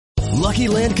Lucky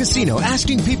Land Casino,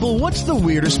 asking people, what's the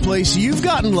weirdest place you've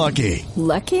gotten lucky?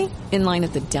 Lucky? In line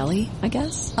at the deli, I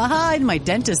guess? Aha, in my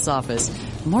dentist's office.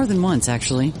 More than once,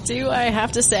 actually. Do I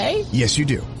have to say? Yes, you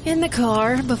do. In the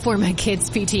car before my kids'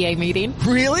 PTA meeting.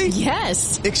 Really?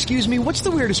 Yes. Excuse me, what's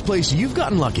the weirdest place you've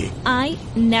gotten lucky? I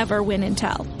never win and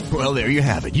tell. Well, there you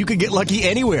have it. You can get lucky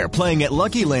anywhere, playing at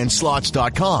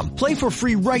LuckyLandSlots.com. Play for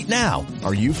free right now.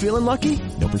 Are you feeling lucky?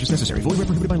 No purchase necessary. Void where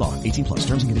prohibited by law. 18 plus.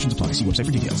 Terms and conditions apply. See website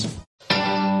for details.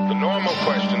 The normal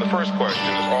question, the first question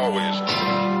is always,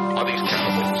 are these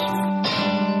cannibals?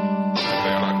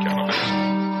 They are not cannibals.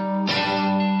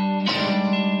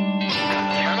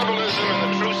 Cannibalism, in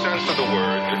the true sense of the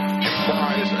word,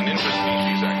 implies an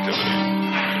interspecies activity.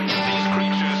 These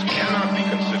creatures cannot be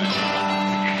considered human.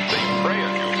 They prey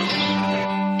on humans.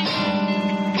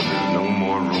 When there's no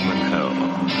more room in hell,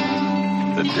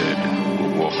 the dead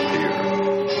will walk here.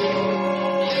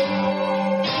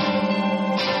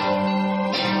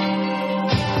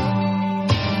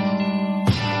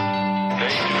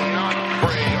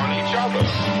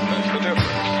 That's the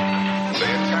difference.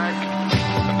 They attack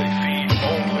and they feed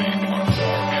only on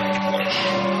warm flesh.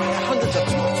 Hundreds of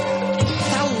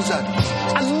thousands,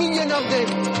 1,000,000 of them.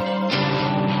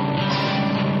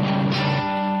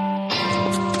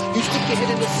 You stick your head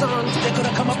in the sand, they're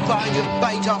gonna come up by you and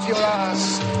bite off your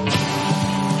ass.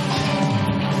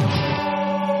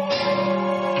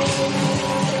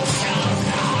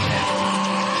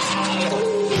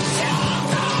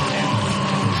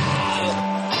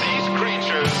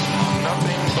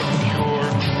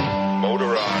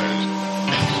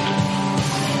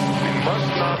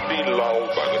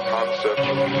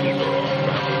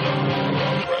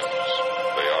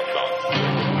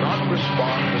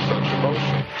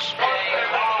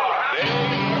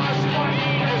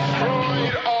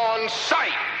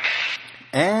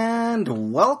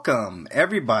 And welcome,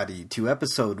 everybody, to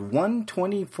episode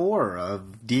 124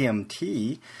 of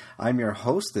DMT. I'm your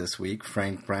host this week,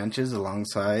 Frank Branches,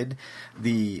 alongside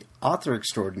the author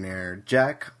extraordinaire,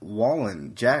 Jack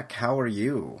Wallen. Jack, how are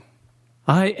you?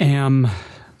 I am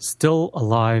still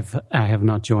alive. I have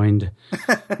not joined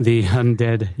the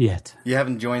undead yet. You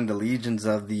haven't joined the legions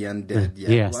of the undead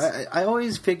yet? Yes. Well, I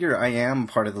always figure I am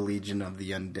part of the legion of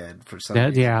the undead for some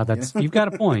reason. Yeah, that's you've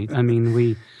got a point. I mean,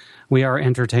 we are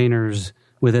entertainers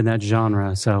within that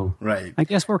genre, so right. I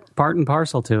guess we're part and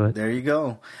parcel to it. There you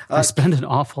go. I spend an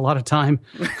awful lot of time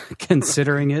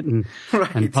considering it and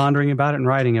pondering about it and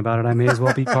writing about it. I may as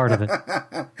well be part of it.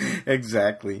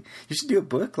 Exactly. You should do a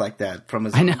book like that from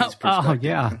a zombie's perspective. Oh,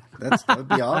 yeah. That would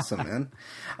be awesome,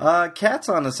 man. Kat's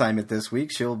on assignment this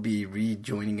week. She'll be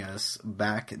rejoining us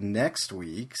back next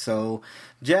week. So,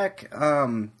 Jack,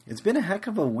 it's been a heck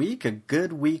of a week, a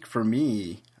good week for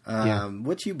me.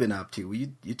 What you been up to?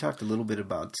 You talked a little bit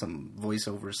about some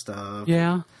voiceover stuff.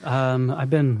 Yeah, I've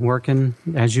been working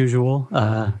as usual,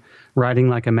 writing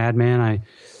like a madman.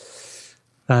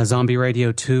 Zombie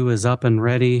Radio 2 is up and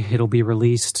ready. It'll be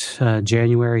released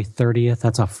January 30th.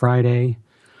 That's a Friday.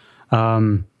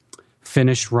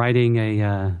 Finished writing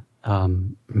a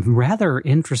rather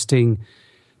interesting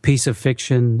piece of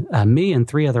fiction. Me and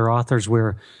 3 other authors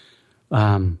were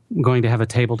going to have a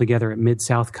table together at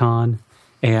Mid-South Con.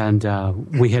 And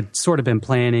we had sort of been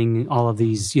planning all of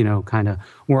these, kind of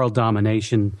world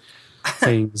domination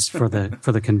things for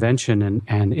the convention,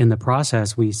 and in the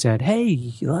process, we said,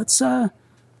 "Hey, let's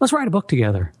write a book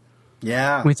together."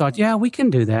 Yeah, we thought, we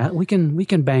can do that. We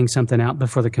can bang something out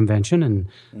before the convention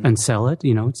and sell it.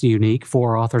 It's unique,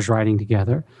 4 authors writing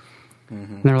together.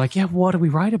 Mm-hmm. And they're like, "Yeah, what do we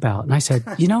write about?" And I said,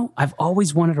 I've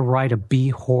always wanted to write a B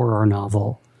horror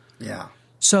novel. Yeah.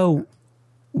 So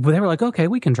they were like, "Okay,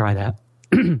 we can try that."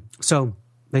 So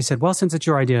they said, well, since it's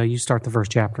your idea, you start the first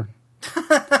chapter.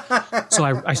 So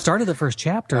I started the first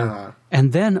chapter,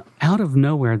 and then out of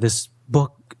nowhere, this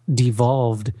book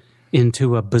devolved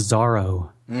into a Bizarro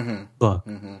book.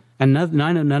 Mm-hmm. And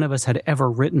none of us had ever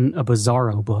written a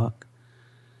Bizarro book.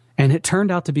 And it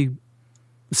turned out to be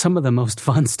some of the most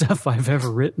fun stuff I've ever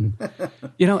written.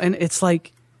 And it's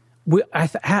like, I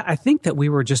think that we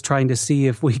were just trying to see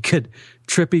if we could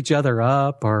trip each other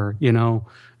up or,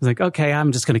 like, okay,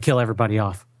 I'm just going to kill everybody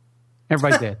off.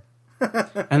 Everybody's dead.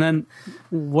 And then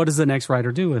what does the next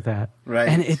writer do with that? Right.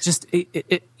 And it just,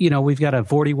 we've got a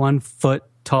 41-foot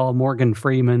tall Morgan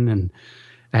Freeman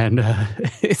and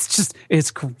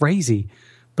it's crazy,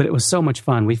 but it was so much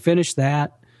fun. We finished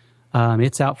that.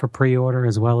 It's out for pre-order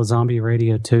as well as Zombie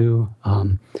Radio 2.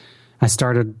 I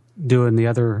started doing the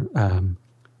other,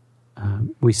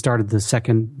 we started the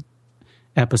second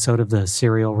episode of the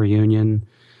serial reunion.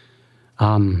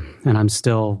 And I'm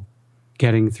still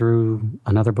getting through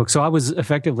another book. So I was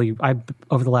effectively,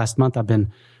 over the last month, I've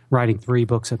been writing 3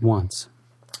 books at once.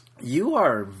 You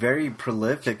are very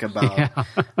prolific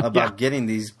about getting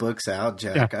these books out,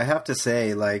 Jack. I have to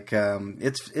say, like,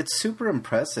 it's super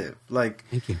impressive. Like,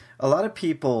 thank you. A lot of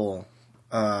people,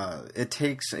 it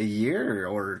takes a year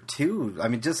or 2. I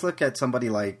mean, just look at somebody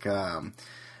like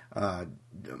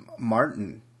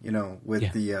Martin,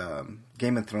 with the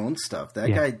Game of Thrones stuff. That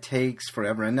guy takes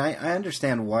forever, and I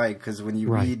understand why. Because when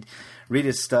you read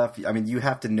his stuff, I mean, you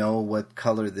have to know what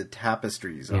color the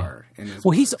tapestries are. In his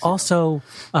books, he's also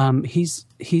he's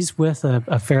with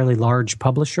a fairly large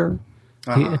publisher,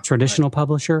 a traditional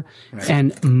publisher,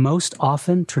 and most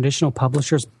often traditional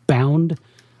publishers bind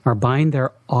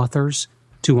their authors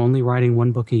to only writing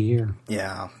 1 book a year.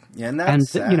 Yeah, and that's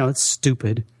sad. It's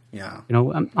stupid. Yeah,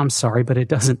 I'm sorry, but it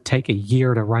doesn't take a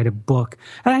year to write a book.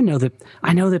 And I know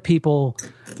that people,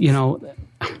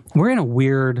 we're in a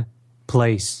weird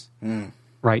place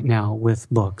right now with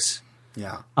books.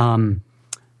 Yeah.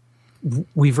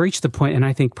 We've reached the point, and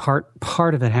I think part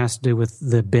of it has to do with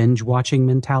the binge watching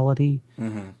mentality,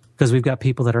 because we've got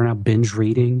people that are now binge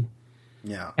reading.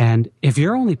 Yeah. And if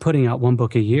you're only putting out 1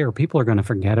 book a year, people are going to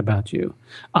forget about you,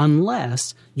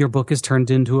 unless your book is turned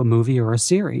into a movie or a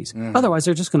series. Otherwise,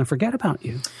 they're just going to forget about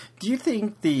you. Do you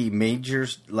think the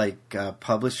majors, like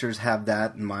publishers, have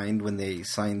that in mind when they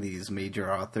sign these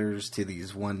major authors to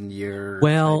these 1 year?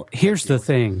 Well, here's the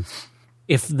thing: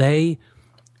 if they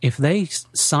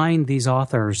signed these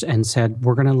authors and said,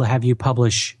 "We're going to have you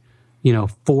publish,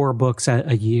 4 books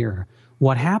a year,"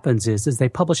 what happens is they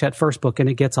publish that first book and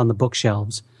it gets on the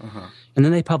bookshelves. And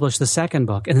then they publish the second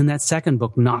book, and then that second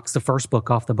book knocks the first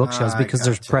book off the bookshelves because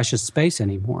there's precious space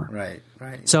anymore.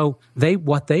 Right. So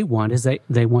what they want is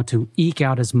they want to eke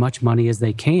out as much money as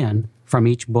they can from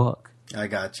each book. I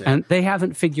gotcha. And they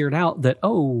haven't figured out that,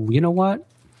 you know what?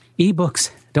 Ebooks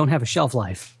don't have a shelf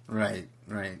life. Right.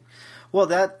 Well,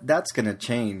 that's going to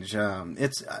change.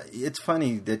 It's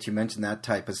funny that you mentioned that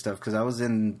type of stuff, because I was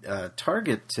in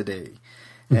Target today,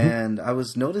 and I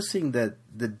was noticing that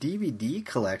the DVD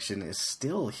collection is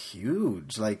still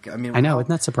huge. Like, I mean, I know, isn't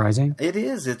that surprising? It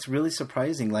is. It's really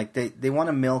surprising. Like, they want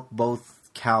to milk both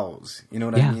cows. You know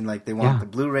what I mean? Like, they want the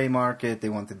Blu-ray market, they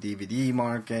want the DVD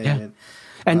market. Yeah.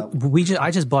 And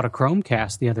I just bought a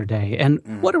Chromecast the other day,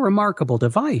 and what a remarkable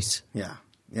device. Yeah.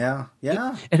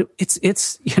 And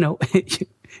it's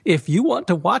if you want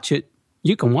to watch it,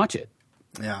 you can watch it.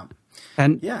 Yeah.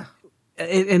 And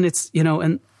and it's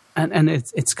and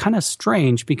it's kind of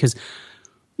strange because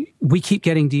we keep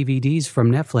getting DVDs from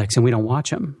Netflix and we don't watch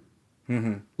them.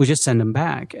 We just send them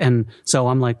back. And so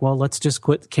I'm like, well, let's just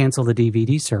cancel the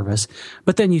DVD service.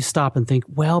 But then you stop and think,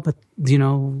 well, but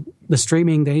the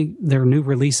streaming, their new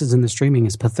releases in the streaming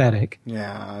is pathetic.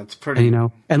 Yeah, it's pretty.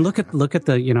 And look at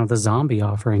the the zombie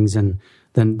offerings and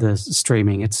then the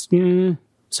streaming. It's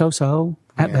so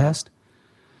at best.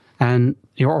 And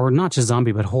or not just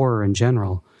zombie, but horror in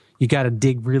general. You got to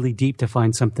dig really deep to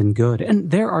find something good.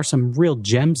 And there are some real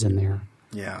gems in there.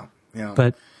 Yeah.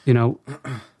 But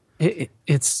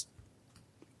it's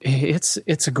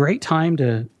a great time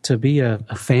to be a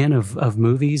fan of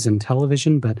movies and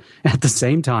television, but at the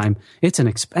same time, it's an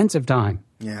expensive time.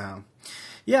 Yeah,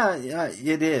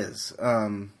 it is.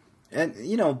 And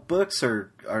books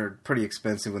are pretty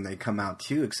expensive when they come out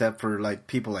too, except for like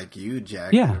people like you,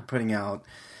 Jack. Yeah, that are putting out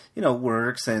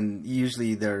works, and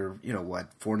usually they're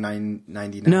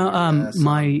 $4.99. No,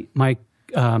 my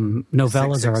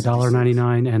novellas are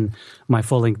 $1.99, and my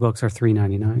full length books are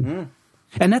 $3.99.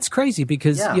 And that's crazy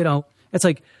because it's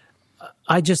like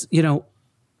I just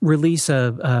release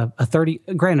a 30.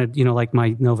 Granted, like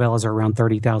my novellas are around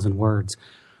 30,000 words,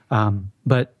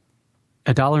 but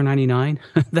 $1.99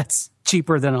 that's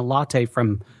cheaper than a latte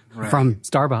from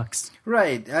Starbucks.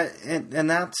 Right, and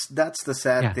that's the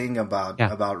sad thing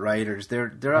about writers.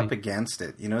 They're up against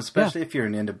it, especially if you're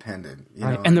an independent.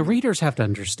 And the readers have to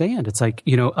understand. It's like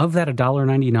of that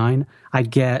 $1.99, I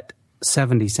get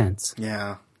 70 cents.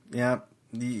 Yeah.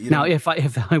 Now, if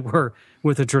I were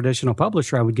with a traditional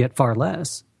publisher, I would get far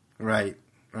less. Right.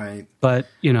 But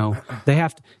they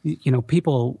have to.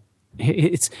 People.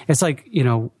 It's like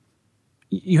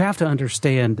you have to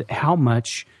understand how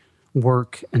much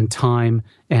work and time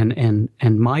and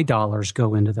my dollars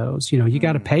go into those. You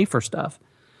got to pay for stuff.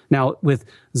 Now with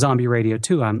Zombie Radio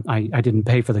 2, I didn't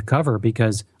pay for the cover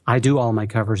because I do all my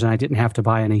covers, and I didn't have to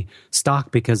buy any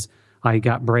stock because I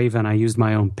got brave and I used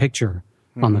my own picture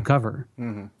on the cover.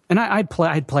 And I'd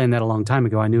planned that a long time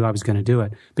ago. I knew I was going to do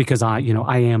it because I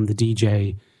am the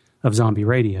DJ of Zombie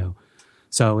Radio,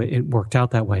 so it worked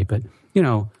out that way. But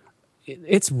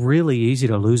it's really easy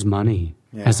to lose money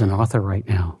as an author right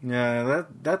now. Yeah,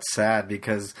 that's sad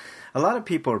because a lot of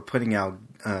people are putting out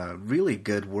really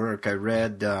good work. I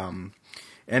read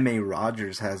M.A.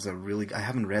 Rogers has a really... I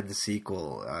haven't read the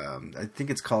sequel. I think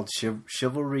it's called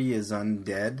Chivalry is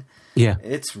Undead. Yeah.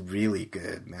 It's really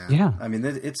good, man. Yeah. I mean,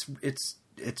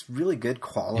 it's really good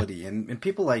quality. Yeah. And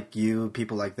people like you,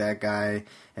 people like that guy,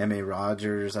 M.A.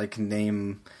 Rogers, I can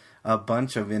name a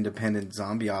bunch of independent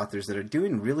zombie authors that are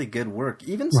doing really good work.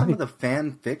 Even some of the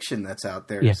fan fiction that's out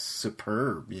there is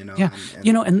superb, you know. Yeah.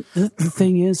 And the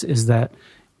thing is that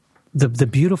the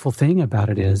beautiful thing about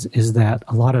it is that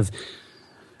a lot of,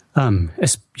 in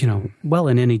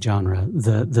any genre,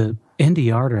 the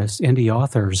indie artists, indie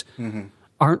authors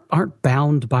aren't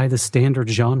bound by the standard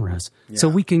genres. Yeah. So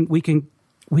we can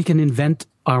invent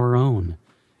our own.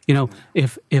 You know,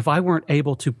 if I weren't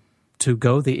able to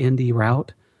go the indie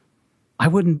route, I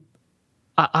would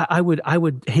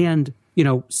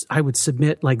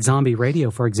submit like Zombie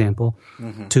Radio, for example,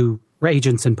 to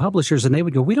agents and publishers, and they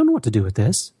would go, "We don't know what to do with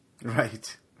this."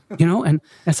 Right. And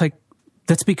it's like,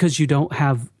 that's because you don't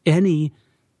have you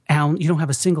don't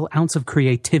have a single ounce of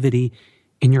creativity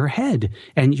in your head,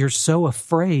 and you're so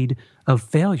afraid of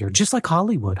failure. Just like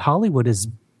Hollywood. Hollywood is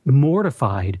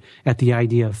mortified at the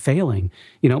idea of failing,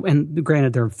 and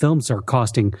granted their films are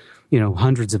costing,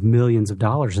 hundreds of millions of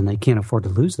dollars and they can't afford to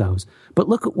lose those. But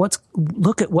look at what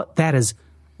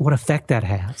effect that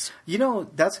has.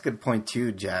 That's a good point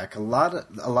too, Jack. A lot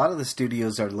of the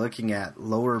studios are looking at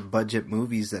lower budget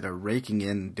movies that are raking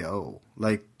in dough.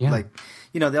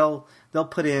 They'll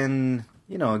put in,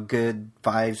 a good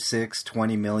 5, 6,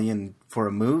 20 million for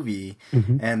a movie,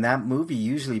 and that movie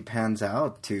usually pans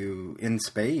out in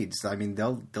spades. I mean,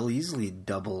 they'll easily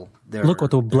double their... Look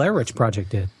what the Blair Witch Project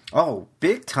did. Oh,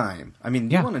 big time. I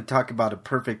mean, you want to talk about a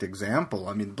perfect example.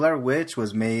 I mean, Blair Witch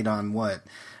was made on what?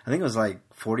 I think it was like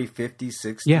 40, 50,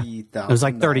 60,000. It was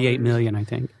like 38 million, I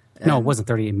think. No, it wasn't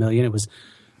 38 million. It was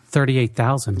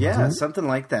 38,000. Yeah, something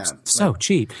like that. So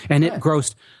cheap. And it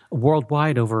grossed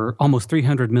worldwide over almost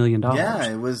 $300 million. Yeah,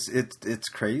 it's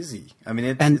crazy. I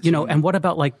mean, and what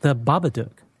about like the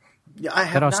Babadook? Yeah, I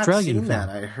have not seen that.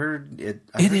 I heard it.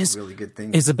 It is really good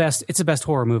thing. It's the best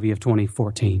horror movie of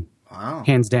 2014. Wow,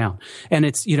 hands down. And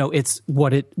it's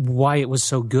why it was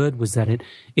so good was that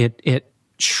it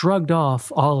shrugged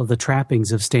off all of the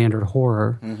trappings of standard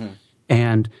horror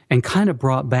and kind of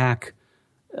brought back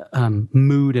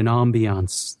mood and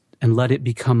ambiance and let it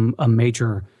become a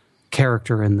major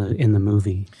character in the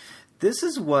movie. This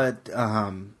is what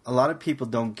a lot of people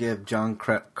don't give John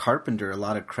Carpenter a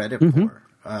lot of credit for,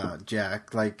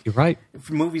 Jack. Like, you're right.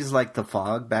 For movies like The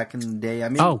Fog back in the day. I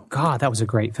mean, oh God, that was a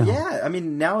great film. Yeah, I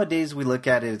mean, nowadays we look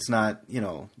at it, it's not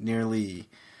nearly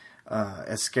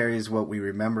as scary as what we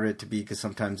remember it to be, because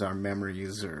sometimes our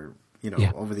memories are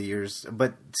over the years.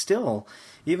 But still,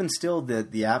 even still,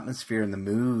 the atmosphere and the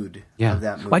mood of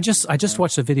that movie. Well, I just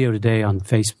watched a video today on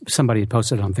somebody had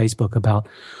posted it on Facebook about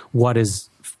what is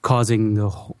causing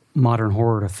the modern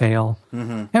horror to fail.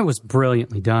 And it was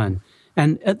brilliantly done.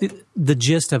 And the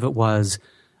gist of it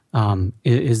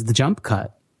is the jump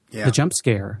cut, the jump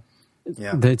scare.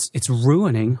 Yeah, it's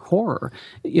ruining horror,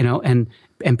 and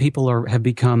people have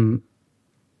become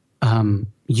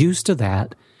used to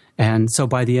that. And so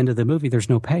by the end of the movie, there's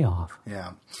no payoff.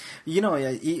 Yeah.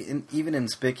 Even in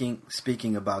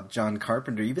speaking about John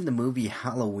Carpenter, even the movie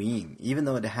Halloween, even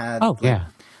though it had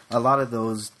a lot of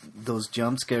those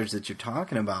jump scares that you're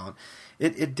talking about,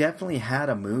 it definitely had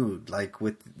a mood, like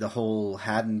with the whole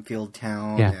Haddonfield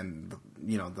town and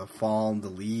the fall and the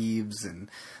leaves, and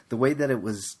the way that it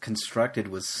was constructed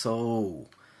was so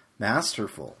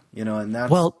masterful, and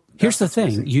that's... Well, here's the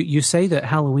thing. You say that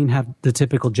Halloween had the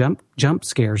typical jump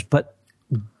scares, but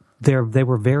they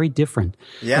were very different.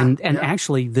 Yeah. And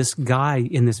actually, this guy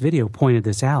in this video pointed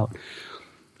this out.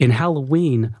 In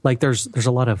Halloween, like there's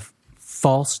a lot of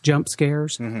false jump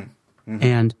scares,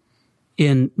 and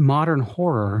in modern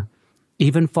horror,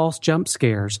 even false jump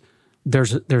scares,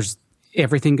 there's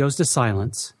everything goes to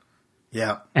silence.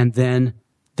 Yeah. And then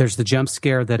there's the jump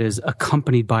scare that is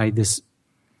accompanied by this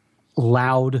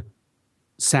loud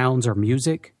sounds or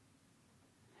music,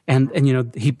 and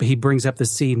he brings up the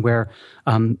scene where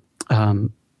the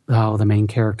main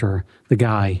character, the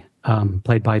guy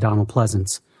played by Donald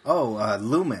Pleasance,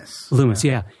 Loomis,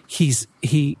 he's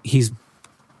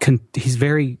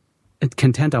very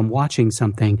content on watching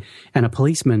something, and a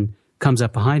policeman comes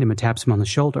up behind him and taps him on the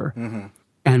shoulder,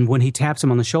 and when he taps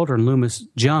him on the shoulder and Loomis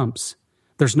jumps,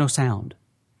 there's no sound.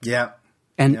 Yeah.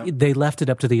 And they left it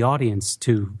up to the audience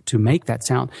to make that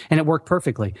sound, and it worked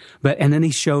perfectly. And then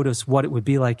he showed us what it would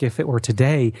be like if it were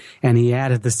today, and he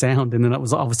added the sound, and then it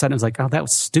was all of a sudden it was like, oh, that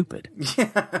was stupid.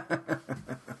 Yeah.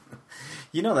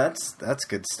 That's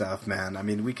good stuff, man. I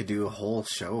mean, we could do a whole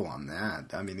show on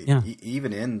that. I mean,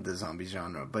 even in the zombie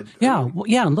genre, but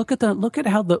and look at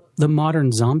how the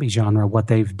modern zombie genre, what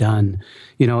they've done,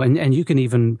 and you can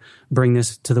even bring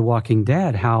this to The Walking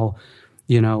Dead, how,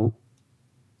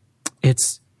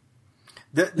 it's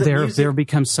there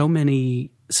become so many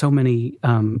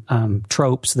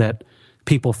tropes that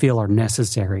people feel are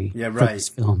necessary for these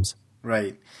films.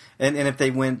 Right, and if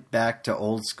they went back to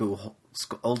old school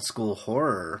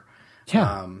horror,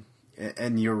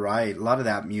 and you're right, a lot of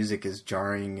that music is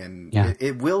jarring, and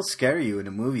it will scare you in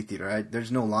a movie theater. Right?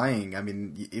 There's no lying. I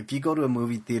mean, if you go to a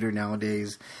movie theater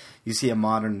nowadays, you see a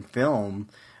modern film.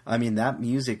 I mean, that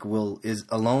music is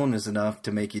enough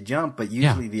to make you jump, but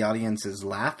usually the audience is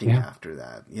laughing after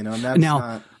that. And that's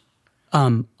not.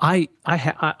 I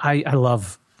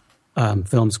love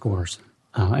film scores.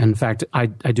 In fact, I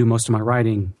do most of my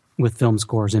writing with film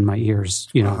scores in my ears,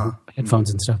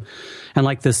 headphones and stuff. And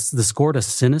like the score to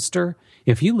Sinister,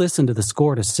 if you listen to the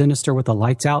score to Sinister with the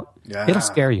lights out, it'll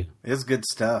scare you. It's good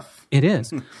stuff. It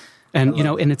is. And,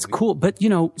 and it's cool. But,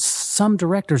 some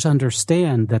directors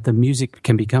understand that the music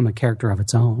can become a character of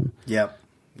its own. Yep.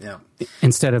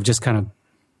 Instead of just kind of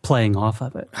playing off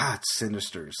of it.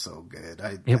 Sinister is so good.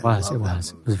 It was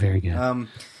very good.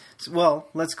 Well,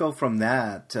 let's go from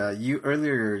that.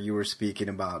 Earlier you were speaking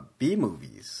about B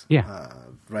movies. Yeah.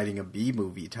 Writing a B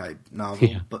movie type novel.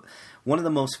 Yeah. But one of the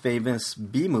most famous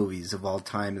B movies of all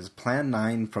time is Plan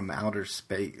 9 from Outer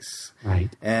Space.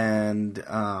 Right. And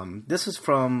this was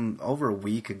from over a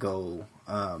week ago.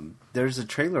 There's a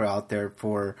trailer out there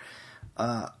for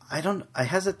I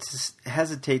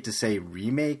hesitate to say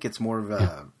remake. It's more of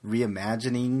a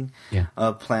reimagining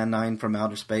of Plan 9 from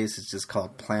Outer Space. It's just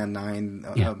called Plan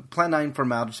 9. Plan 9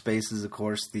 from Outer Space is, of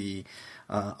course, the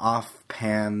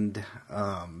off-panned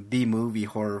B-movie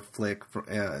horror flick from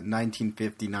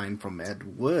 1959 from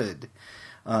Ed Wood,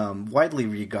 widely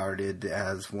regarded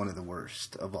as one of the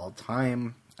worst of all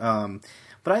time.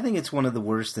 But I think it's one of the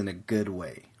worst in a good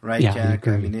way, right, Jack?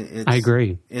 I mean, I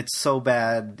agree. It's so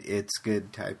bad, it's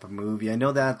good type of movie. I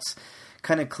know that's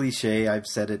kind of cliche. I've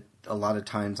said it a lot of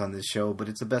times on this show, but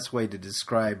it's the best way to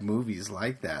describe movies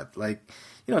like that. Like,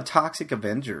 Toxic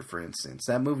Avenger, for instance.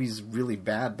 That movie's really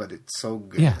bad, but it's so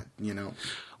good,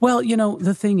 Well,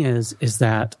 the thing is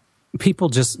that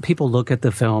people look at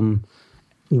the film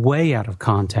way out of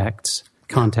context,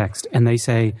 and they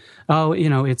say, "Oh,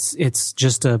 it's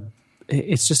just a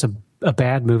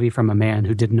bad movie from a man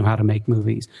who didn't know how to make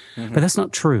movies." Mm-hmm. But that's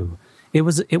not true. It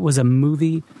was a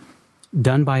movie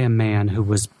done by a man who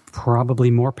was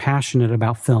probably more passionate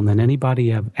about film than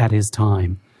anybody at his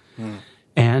time,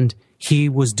 and he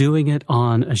was doing it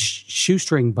on a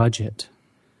shoestring budget,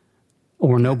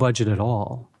 or no budget at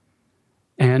all,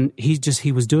 and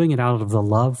he was doing it out of the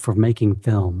love for making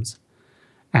films,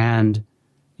 and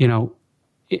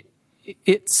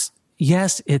it's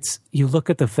you look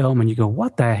at the film and you go,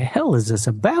 what the hell is this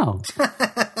about?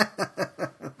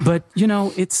 But,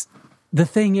 the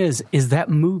thing is that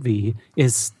movie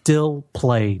is still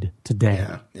played today.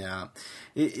 Yeah.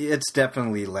 It's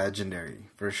definitely legendary,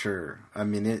 for sure. I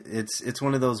mean, it's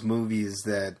one of those movies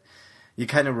that you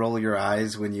kind of roll your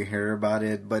eyes when you hear about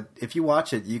it, but if you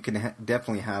watch it, you can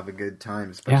definitely have a good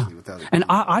time, especially with other people. And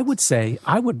I would say,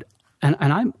 and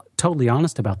I'm totally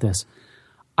honest about this,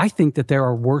 I think that there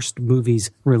are worse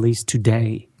movies released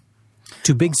today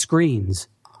to big screens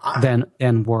than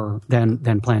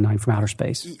Plan 9 from Outer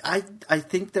Space. I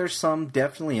think there's some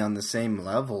definitely on the same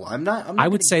level. I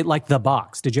would say like The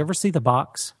Box. Did you ever see The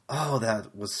Box? Oh,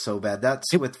 that was so bad.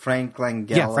 That's with Frank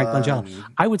Langella. Yeah, Frank Langella.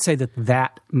 I would say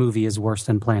that movie is worse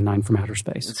than Plan 9 from Outer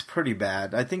Space. It's pretty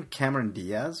bad. I think Cameron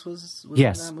Diaz was in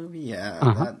that movie.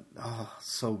 Yeah.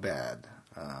 So bad.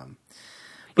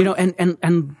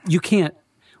 And you can't,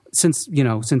 since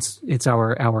it's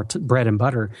our bread and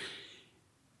butter,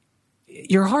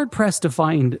 you're hard pressed to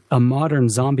find a modern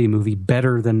zombie movie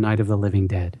better than Night of the Living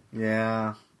Dead.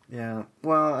 Yeah.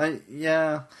 Well, I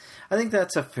think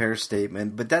that's a fair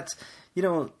statement, but that's Night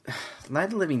of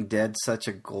the Living Dead's such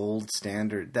a gold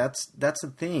standard. That's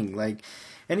the thing. Like,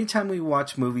 anytime we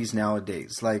watch movies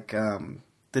nowadays, like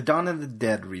the Dawn of the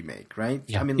Dead remake, right?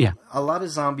 Yeah, I mean, a lot of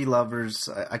zombie lovers,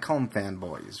 I call them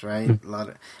fanboys, right?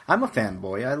 Mm. I'm a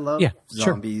fanboy. I love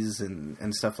zombies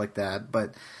and stuff like that.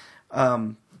 But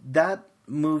that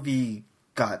movie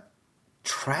got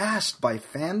trashed by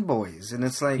fanboys. And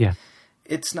it's like,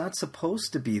 it's not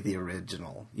supposed to be the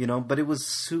original, you know, but it was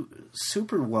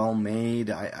super well made.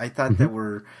 I thought there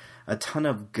were a ton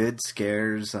of good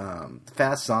scares.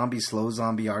 Fast zombie, slow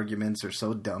zombie arguments are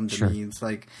so dumb to me. It's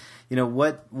like, you know,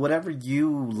 whatever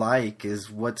you like is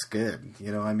what's good.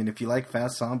 You know, I mean, if you like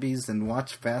fast zombies, then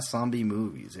watch fast zombie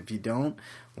movies. If you don't,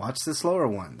 watch the slower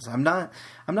ones. I'm not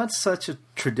such a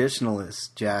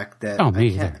traditionalist, Jack, that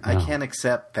I can't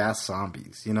accept fast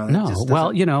zombies. You know,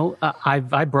 well, you know,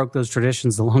 I broke those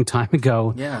traditions a long time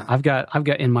ago. Yeah, I've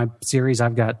got in my series,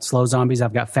 I've got slow zombies,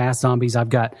 I've got fast zombies, I've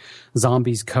got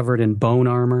zombies covered in bone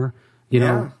armor. You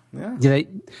know,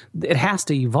 it has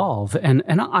to evolve, and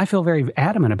I feel very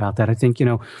adamant about that. I think, you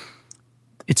know,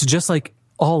 it's just like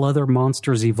all other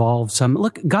monsters evolve.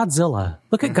 Look, Godzilla.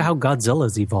 Look at how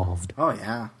Godzilla's evolved. Oh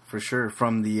yeah, for sure.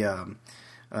 From the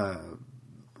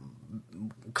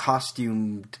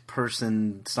costumed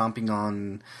person stomping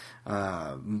on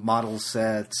model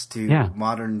sets to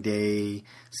modern day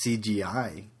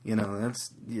CGI. You know,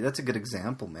 that's a good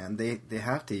example, man. They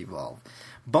have to evolve.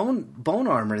 Bone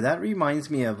armor, that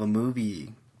reminds me of a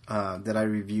movie that I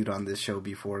reviewed on this show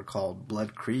before called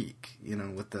Blood Creek. You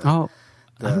know, with I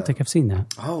don't think I've seen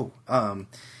that.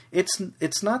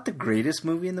 It's not the greatest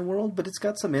movie in the world, but it's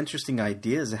got some interesting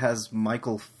ideas. It has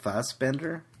Michael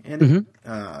Fassbender in it,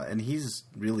 and he's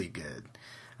really good.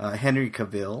 Henry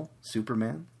Cavill,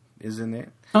 Superman, is in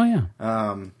it. Oh yeah.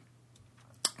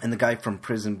 And the guy from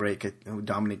Prison Break,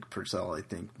 Dominic Purcell, I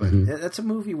think. But that's a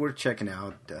movie worth checking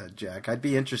out, Jack. I'd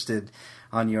be interested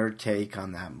on your take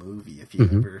on that movie if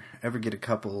you ever get a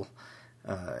couple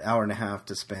hour and a half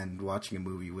to spend watching a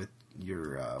movie with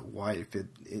your wife.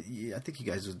 I think you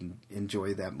guys would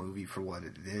enjoy that movie for what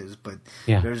it is. But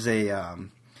there's a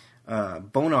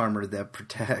bone armor that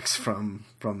protects from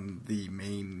the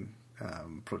main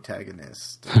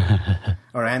protagonist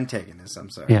or antagonist. I'm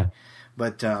sorry. Yeah.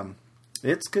 But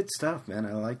it's good stuff, man.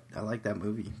 I like that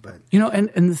movie. But you know, and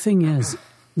the thing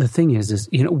is,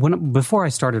 you know, before I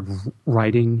started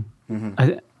writing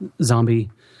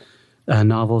zombie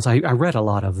novels, I read a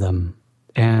lot of them,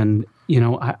 and you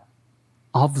know,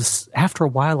 after a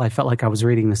while, I felt like I was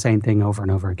reading the same thing over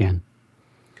and over again.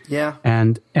 Yeah,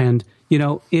 and you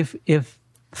know, if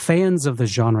fans of the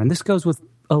genre, and this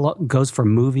goes for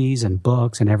movies and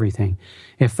books and everything,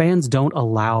 if fans don't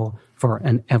allow for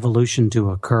an evolution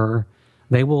to occur,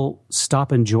 they will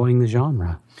stop enjoying the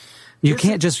genre. You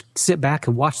can't just sit back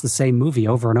and watch the same movie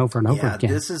over and over and over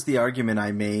again. This is the argument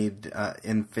I made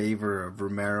in favor of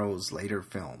Romero's later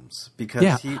films.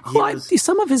 Because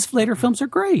some of his later films are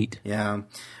great. Yeah.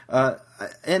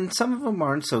 And some of them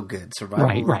aren't so good.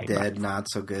 Survival of the Dead, not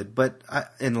so good. But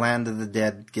in Land of the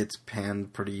Dead gets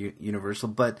panned pretty universal.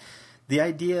 But the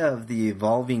idea of the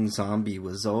evolving zombie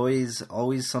was always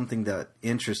something that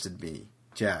interested me,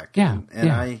 Jack. Yeah.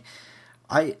 And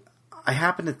I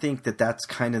happen to think that that's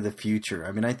kind of the future.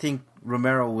 I mean, I think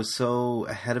Romero was so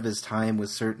ahead of his time with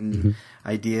certain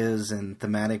ideas and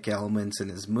thematic elements in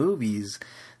his movies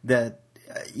that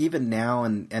even now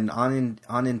and on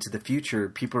into the future,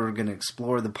 people are going to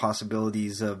explore the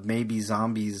possibilities of maybe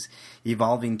zombies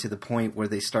evolving to the point where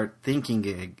they start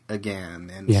thinking again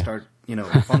and start, you know,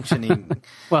 functioning.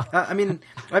 Well, I mean,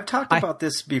 I've talked about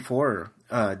this before,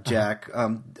 Jack.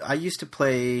 I used to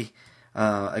play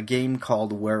a game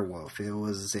called Werewolf. It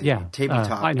was a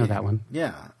tabletop I know game. that one.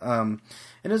 Yeah. And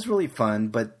it was really fun,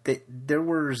 but there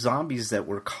were zombies that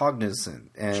were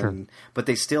cognizant, but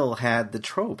they still had the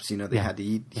tropes. You know, they had to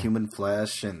eat human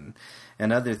flesh and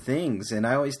other things. And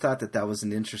I always thought that was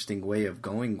an interesting way of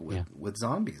going with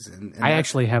zombies. And I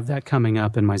actually have that coming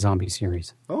up in my zombie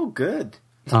series. Oh, good.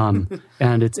 And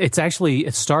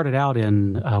it started out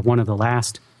in one of the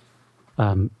last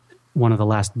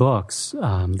books.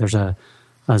 There's a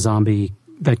zombie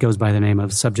that goes by the name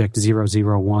of Subject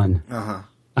 001.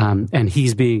 And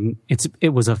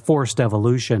it was a forced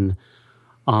evolution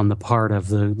on the part of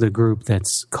the group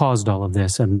that's caused all of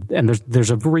this. And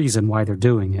there's a reason why they're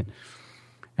doing it.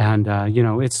 And, you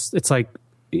know, it's like,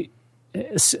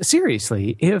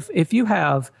 seriously, if you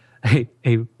have an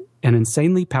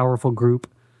insanely powerful group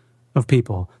of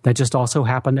people that just also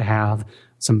happen to have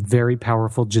some very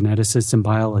powerful geneticists and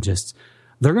biologists,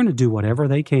 they're going to do whatever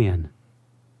they can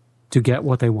to get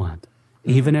what they want,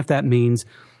 even if that means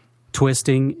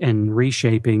twisting and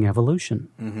reshaping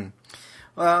evolution.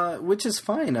 Which is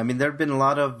fine. I mean, there have been a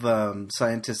lot of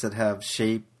scientists that have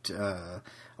shaped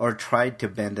or tried to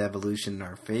bend evolution in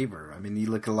our favor. I mean, you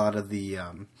look at a lot of the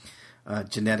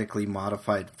genetically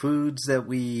modified foods that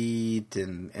we eat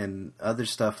and other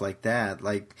stuff like that.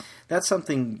 Like, that's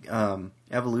something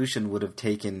evolution would have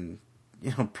taken,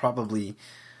 you know, probably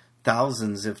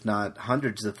thousands, if not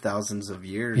hundreds of thousands of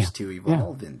years to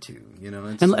evolve into. You know,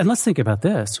 and let's think about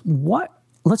this.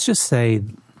 Let's just say,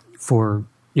 for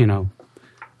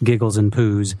giggles and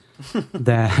poos,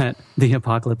 that the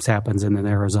apocalypse happens and then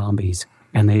there are zombies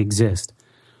and they exist.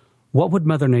 What would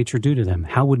Mother Nature do to them?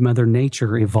 How would Mother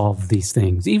Nature evolve these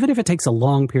things? Even if it takes a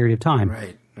long period of time,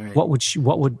 right. What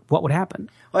would happen?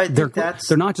 Well, I think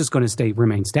they're not just going to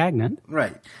remain stagnant.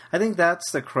 Right. I think that's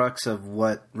the crux of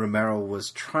what Romero was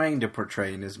trying to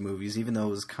portray in his movies, even though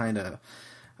it was kind of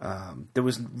there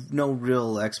was no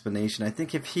real explanation. I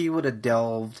think if he would have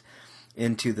delved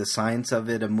into the science of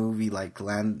it, a movie like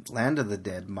Land of the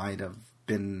Dead might have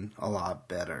been a lot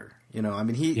better. You know, I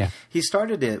mean, he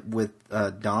started it with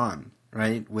Dawn,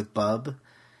 right, with Bub,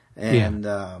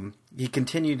 and he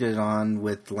continued it on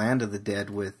with Land of the Dead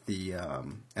with the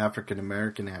African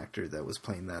American actor that was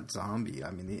playing that zombie.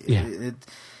 I mean,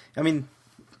 I mean,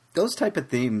 those type of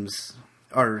themes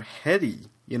are heady,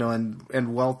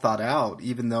 and well thought out,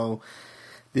 even though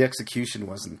the execution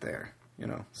wasn't there.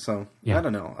 So I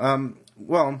don't know.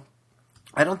 Well,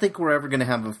 I don't think we're ever going to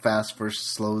have a fast versus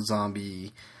slow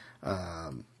zombie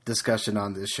discussion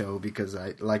on this show because,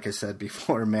 like I said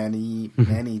before, many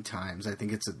times, I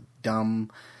think it's a dumb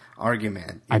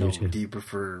argument. I do too. Do you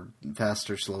prefer fast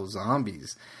or slow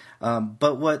zombies?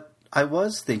 But what I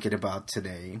was thinking about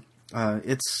today,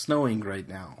 it's snowing right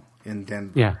now in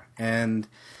Denver, and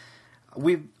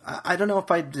I don't know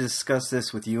if I discussed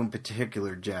this with you in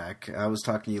particular, Jack. I was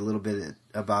talking to you a little bit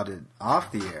about it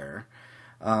off the air.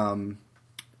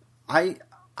 I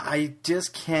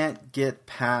just can't get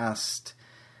past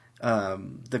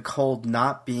the cold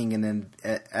not being an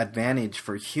advantage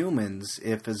for humans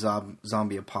if a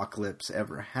zombie apocalypse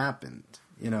ever happened.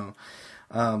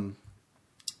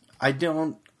 I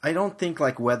don't think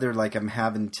like weather like I'm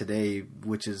having today,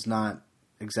 which is not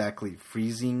exactly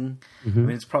freezing. I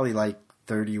mean, it's probably like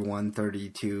 31,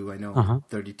 32. I know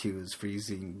 32 is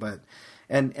freezing, but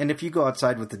and if you go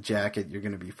outside with a jacket, you're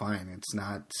going to be fine. It's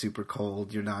not super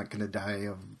cold. You're not going to die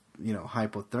of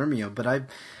hypothermia. But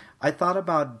I thought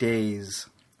about days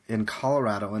in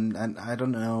Colorado, and I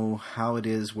don't know how it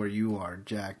is where you are,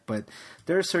 Jack, but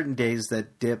there are certain days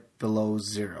that dip below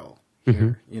zero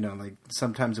here. Like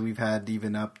sometimes we've had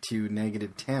even up to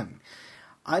 -10.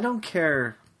 I don't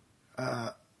care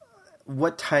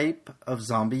what type of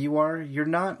zombie you are, you're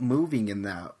not moving in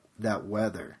that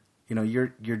weather.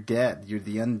 You're dead. You're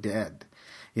the undead.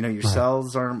 Your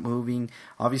cells aren't moving.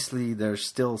 Obviously, there's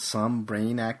still some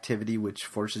brain activity which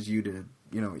forces you to,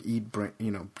 eat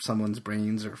someone's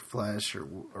brains or flesh or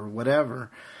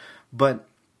whatever. But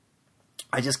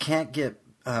I just can't get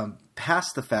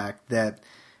past the fact that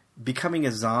becoming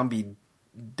a zombie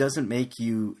doesn't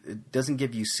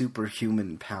give you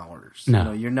superhuman powers.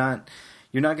 No. You're not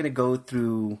going to go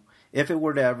through. If it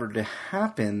were to ever to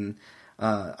happen,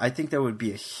 I think there would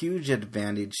be a huge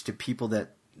advantage to people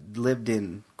that lived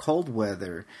in cold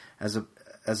weather as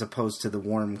opposed to the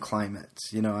warm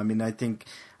climates. I mean, I think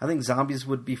zombies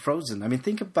would be frozen. I mean,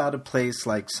 think about a place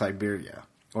like Siberia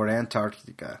or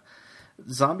Antarctica.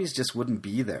 Zombies just wouldn't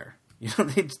be there.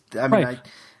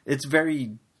 It's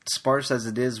very sparse as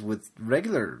it is with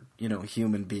regular,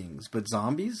 human beings, but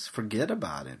zombies, forget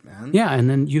about it, man. Yeah, and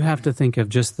then you have to think of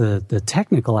just the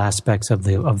technical aspects of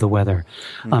the weather.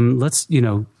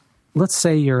 Let's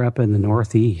say you're up in the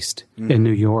Northeast in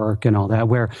New York and all that,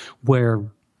 where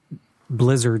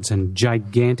blizzards and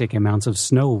gigantic amounts of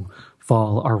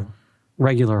snowfall are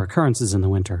regular occurrences in the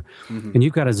winter, and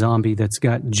you've got a zombie that's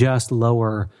got just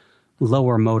lower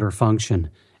motor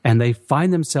function, and they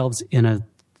find themselves in a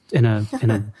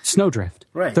snowdrift.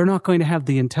 Right. They're not going to have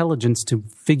the intelligence to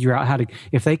figure out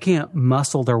if they can't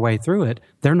muscle their way through it,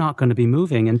 they're not going to be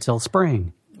moving until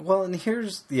spring. Well, and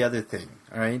here's the other thing,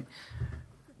 all right?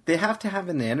 They have to have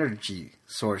an energy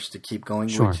source to keep going,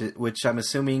 Sure. which I'm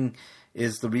assuming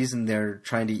is the reason they're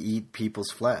trying to eat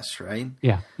people's flesh, right?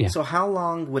 Yeah. So how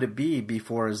long would it be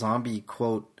before a zombie,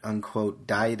 quote unquote,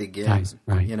 died again? Dies,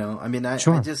 right. I mean, I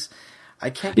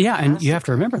can't. Yeah, and you have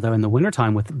to remember, though, in the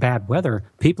wintertime with bad weather,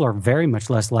 people are very much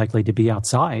less likely to be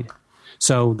outside.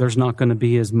 So there's not going to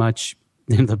be as much,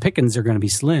 the pickings are going to be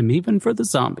slim, even for the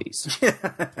zombies.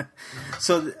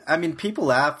 So, I mean, people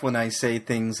laugh when I say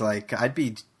things like, I'd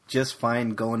be just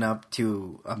fine going up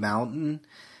to a mountain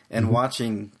and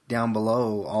watching down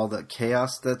below all the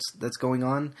chaos that's going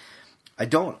on.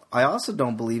 I also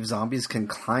don't believe zombies can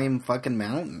climb fucking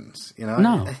mountains.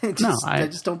 No, I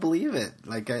just don't believe it.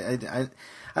 Like I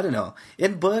don't know.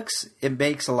 In books, it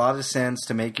makes a lot of sense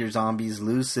to make your zombies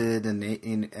lucid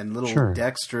and little Sure.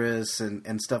 dexterous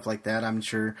and stuff like that. I'm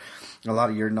sure a lot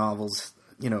of your novels,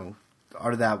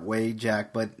 are that way,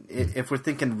 Jack. But if we're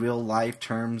thinking real life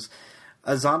terms,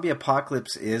 a zombie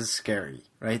apocalypse is scary,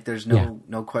 right? There's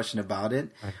no question about it.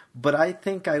 Right. But I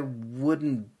think I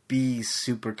wouldn't be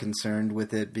super concerned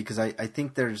with it because I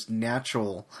think there's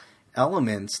natural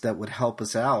elements that would help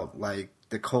us out, like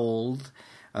the cold,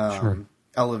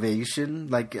 elevation.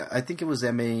 Like I think it was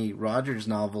M.A. Rogers'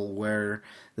 novel where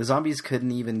the zombies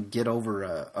couldn't even get over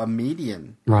a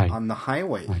median on the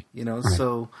highway. Right. You know,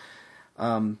 so.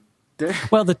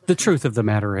 Well, the truth of the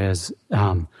matter is,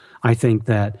 I think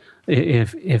that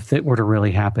if it were to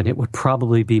really happen, it would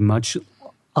probably be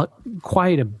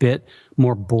quite a bit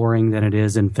more boring than it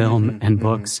is in film and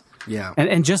books. Yeah,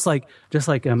 and just like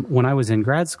when I was in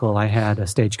grad school, I had a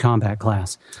stage combat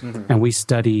class, and we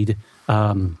studied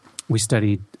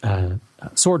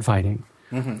sword fighting,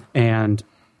 and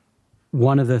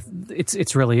one of the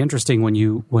it's really interesting when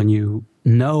you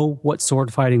know what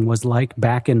sword fighting was like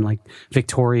back in like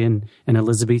Victorian and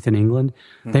Elizabethan England.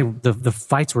 The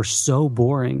fights were so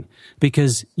boring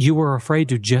because you were afraid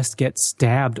to just get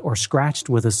stabbed or scratched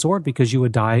with a sword because you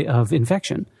would die of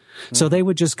infection. So they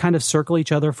would just kind of circle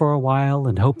each other for a while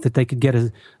and hope that they could get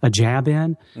a jab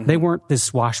in. They weren't the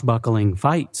swashbuckling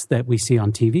fights that we see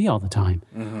on TV all the time.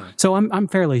 So I'm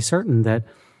fairly certain that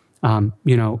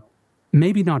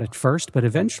maybe not at first, but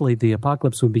eventually the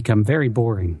apocalypse would become very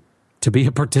boring to be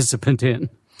a participant in.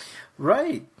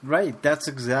 Right. That's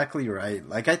exactly right.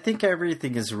 Like, I think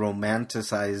everything is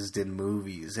romanticized in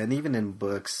movies and even in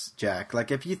books, Jack.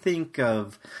 Like, if you think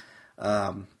of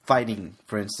fighting,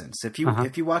 for instance, if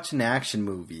you watch an action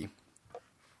movie,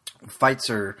 fights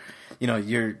are,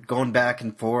 you're going back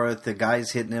and forth. The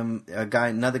guy's hitting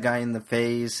another guy in the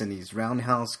face, and he's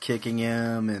roundhouse kicking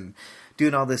him and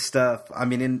doing all this stuff. I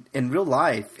mean, in real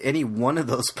life, any one of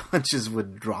those punches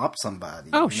would drop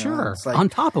somebody. Oh, sure. Like, on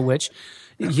top of which,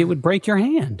 you would break your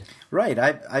hand. Right.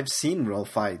 I've seen real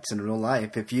fights in real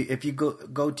life. If you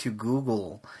go to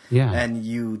Google and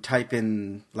you type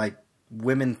in like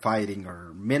women fighting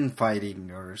or men fighting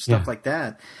or stuff like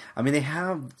that, I mean, they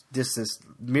have this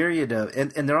myriad of,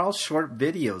 and they're all short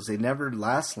videos. They never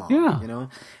last long. Yeah.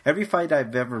 Every fight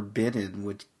I've ever been in,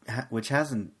 which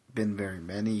hasn't been very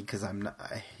many because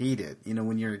I hate it.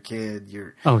 When you're a kid,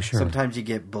 sometimes you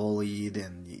get bullied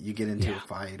and you get into a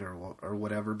fight or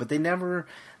whatever, but they never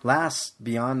last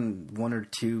beyond one or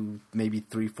two, maybe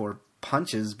 3-4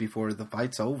 punches before the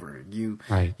fight's over. You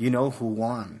know who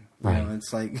won.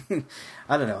 It's like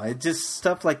I don't know. It just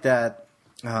stuff like that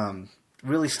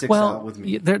really sticks out with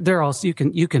me. They're also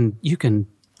you can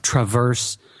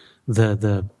traverse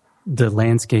the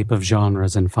landscape of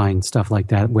genres and find stuff like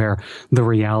that where the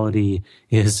reality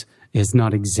is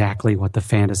not exactly what the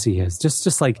fantasy is.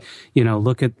 Just like,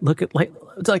 look at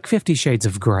like 50 Shades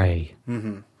of Grey.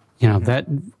 That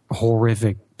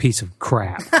horrific piece of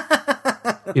crap.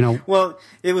 Well,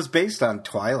 it was based on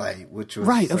Twilight, which was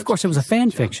right. Of course, it was a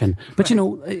fan fiction, but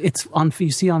it's on.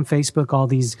 You see on Facebook all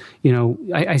these.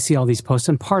 I see all these posts,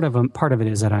 and part of it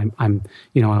is that I'm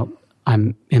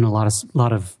in a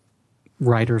lot of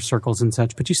writer circles and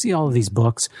such. But you see all of these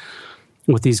books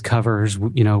with these covers,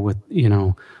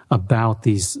 about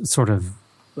these sort of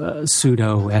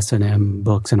pseudo S&M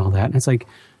books and all that, and it's like,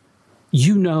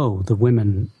 the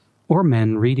women or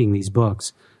men reading these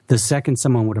books, the second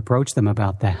someone would approach them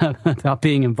about that, about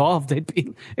being involved,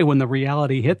 when the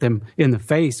reality hit them in the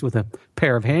face with a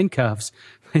pair of handcuffs,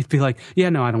 they'd be like, "Yeah,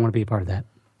 no, I don't want to be a part of that."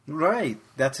 Right.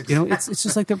 That's exactly. It's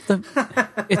just like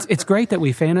it's great that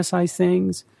we fantasize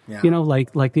things,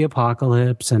 like the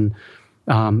apocalypse and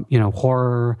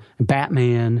horror,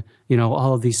 Batman,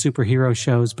 all of these superhero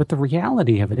shows. But the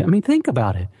reality of it, I mean, think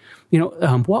about it.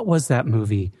 What was that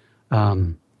movie?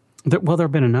 There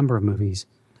have been a number of movies.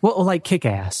 Well, like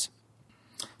Kick-Ass.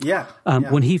 Yeah.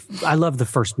 I loved the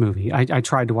first movie. I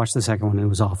tried to watch the second one and it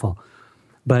was awful.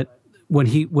 But when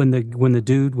the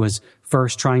dude was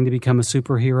first trying to become a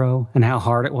superhero and how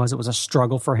hard it was a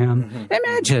struggle for him.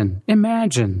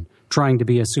 Imagine trying to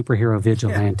be a superhero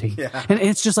vigilante. And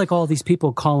it's just like all these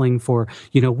people calling for,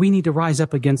 we need to rise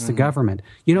up against the government.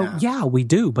 We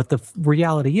do, but the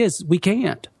reality is we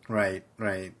can't. Right.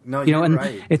 No, you're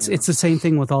right. It's the same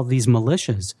thing with all these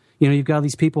militias. You've got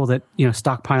these people that,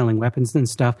 stockpiling weapons and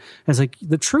stuff. And it's like,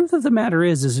 the truth of the matter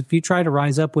is if you try to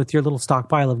rise up with your little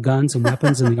stockpile of guns and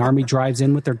weapons and the army drives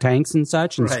in with their tanks and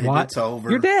such and SWAT, it's over.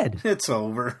 You're dead. It's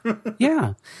over.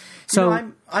 Yeah.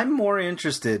 So I'm more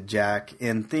interested, Jack,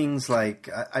 in things like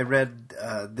I read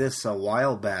this a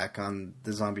while back on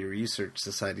the Zombie Research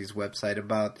Society's website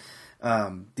about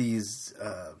these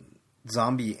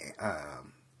zombie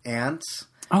ants.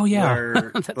 Oh yeah,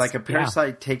 where like a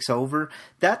parasite takes over.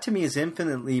 That to me is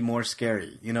infinitely more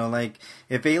scary. You know, like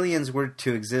if aliens were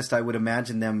to exist, I would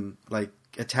imagine them like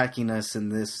attacking us in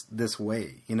this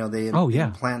way. You know, they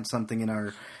implant something in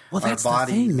our that's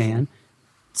bodies. The thing, man.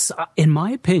 So, in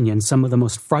my opinion, some of the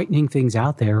most frightening things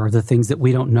out there are the things that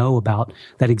we don't know about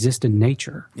that exist in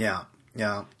nature. Yeah,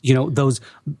 yeah. You know, those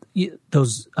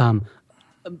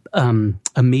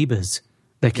amoebas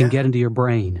that can get into your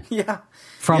brain. Yeah.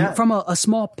 From a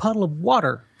small puddle of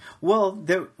water. Well,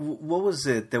 what was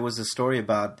it? There was a story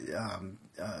about,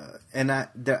 and I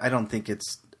don't think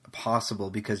it's possible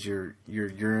because your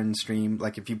urine stream,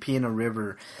 like if you pee in a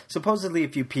river, supposedly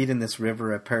if you peed in this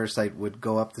river, a parasite would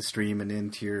go up the stream and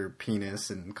into your penis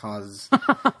and cause,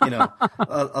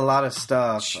 a lot of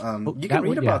stuff. You can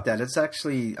read about that. It's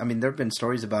actually, I mean, there have been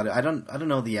stories about it. I don't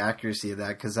know the accuracy of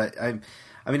that because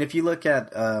I mean, if you look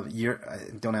at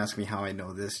don't ask me how I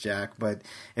know this, Jack, but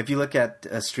if you look at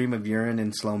a stream of urine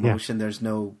in slow motion, there's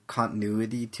no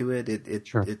continuity to it.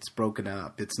 It's broken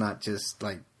up. It's not just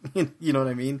like, you know what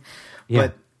I mean? Yeah.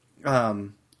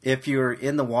 But if you're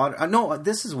in the water, no,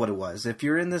 this is what it was. If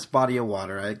you're in this body of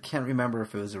water, I can't remember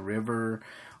if it was a river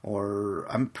or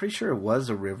I'm pretty sure it was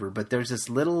a river, but there's this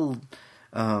little,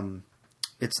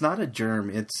 it's not a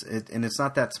germ. And it's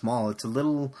not that small. It's a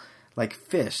little, like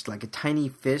fish, like a tiny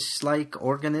fish-like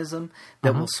organism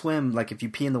that will swim. Like if you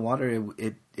pee in the water,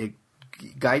 it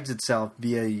guides itself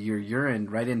via your urine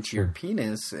right into your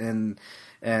penis, and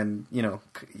you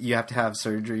have to have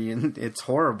surgery, and it's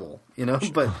horrible,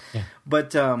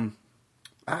 But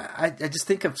I just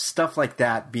think of stuff like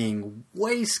that being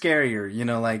way scarier,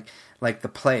 like the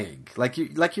plague,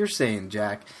 like you're saying,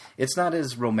 Jack. It's not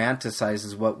as romanticized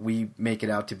as what we make it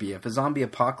out to be. If a zombie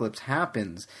apocalypse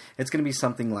happens, it's going to be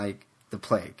something like the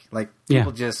plague. Like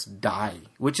people just die,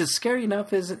 which is scary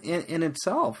enough in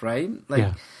itself, right?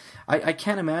 Like I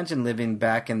can't imagine living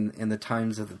back in the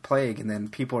times of the plague, and then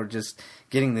people are just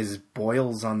getting these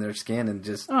boils on their skin and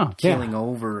just keeling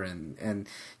over and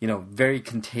very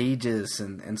contagious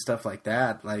and stuff like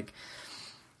that. Like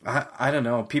I don't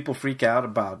know. People freak out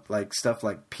about like stuff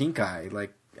like pink eye.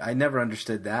 Like I never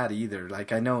understood that either.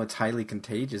 Like I know it's highly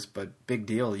contagious, but big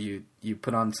deal. You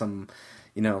put on some,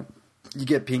 you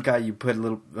get pink eye. You put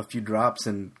a few drops,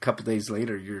 and a couple days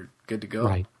later you're good to go.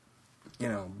 Right.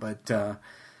 But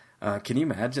can you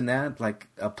imagine that? Like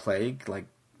a plague, like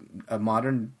a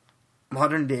modern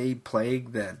day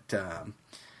plague that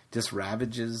just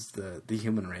ravages the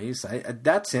human race.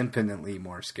 That's infinitely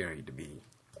more scary to me.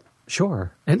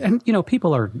 Sure, and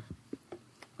people are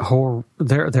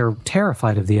they're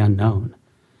terrified of the unknown,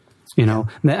 and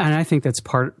I think that's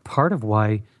part of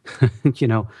why,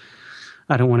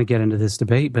 I don't want to get into this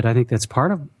debate, but I think that's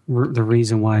part of the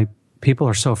reason why people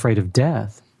are so afraid of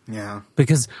death. Yeah,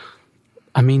 because,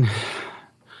 I mean,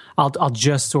 I'll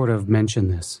just sort of mention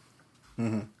this.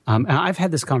 Mm-hmm. And I've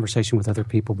had this conversation with other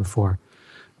people before,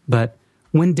 but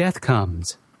when death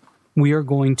comes, we are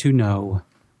going to know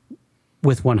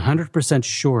with 100%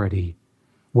 surety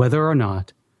whether or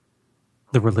not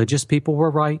the religious people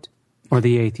were right or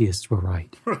the atheists were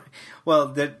right.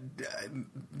 Well,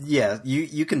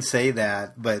 you can say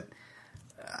that, but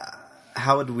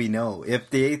how would we know? If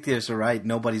the atheists are right,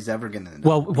 nobody's ever going to know.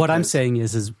 Well, what I'm saying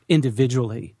is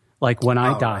individually, like when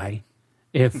I die,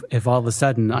 right. if all of a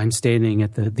sudden I'm standing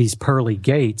at these pearly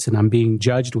gates and I'm being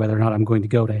judged whether or not I'm going to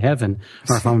go to heaven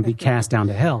or if I'm going to be cast down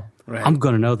to hell, right. I'm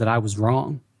going to know that I was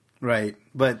wrong. Right,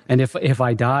 and if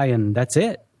I die and that's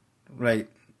it, right,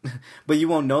 but you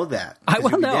won't know that. I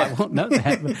won't know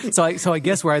that. So I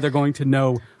guess we're either going to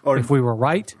know if we were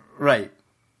right,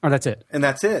 or that's it, and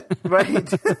that's it,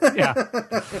 right? Yeah,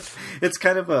 it's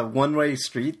kind of a one-way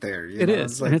street there. It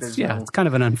is. It's kind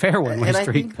of an unfair one-way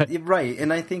street. Right,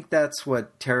 and I think that's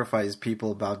what terrifies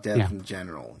people about death in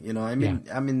general. I'm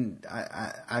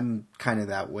kind of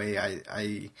that way.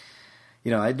 I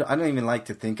don't even like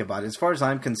to think about it. As far as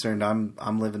I'm concerned,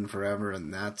 I'm living forever,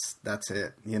 and that's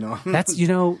it.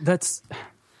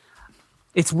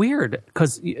 It's weird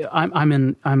because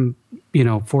I'm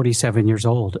 47 years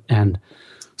old, and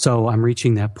so I'm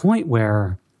reaching that point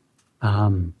where,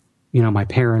 my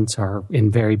parents are in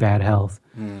very bad health.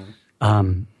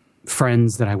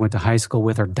 Friends that I went to high school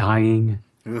with are dying,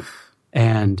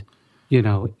 and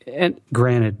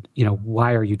granted,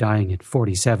 why are you dying at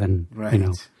 47? Right.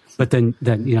 But then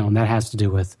and that has to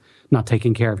do with not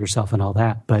taking care of yourself and all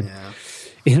that. But,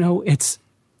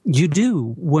 you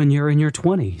do when you're in your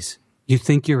 20s. You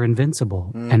think you're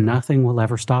invincible and nothing will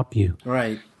ever stop you.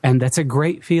 Right. And that's a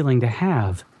great feeling to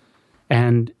have.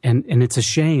 And it's a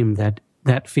shame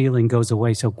that feeling goes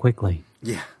away so quickly.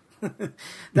 Yeah.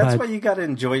 That's why you got to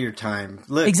enjoy your time.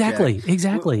 Look, exactly.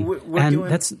 we're and doing,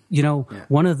 that's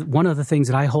one of the things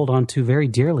that I hold on to very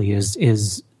dearly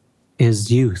is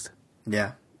youth.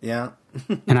 Yeah.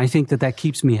 And I think that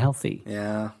keeps me healthy.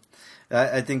 Yeah.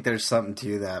 I think there's something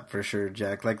to that for sure,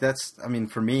 Jack. Like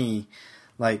for me,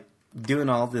 like doing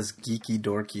all this geeky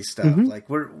dorky stuff. Mm-hmm. Like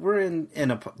we're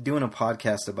doing a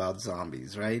podcast about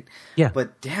zombies, right? Yeah.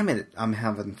 But damn it, I'm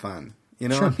having fun. You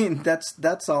know, Sure. I mean,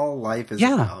 that's all life is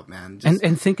about, man.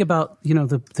 And think about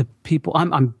the people.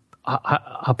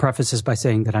 I'll preface this by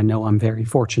saying that I know I'm very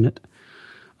fortunate,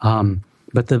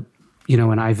 but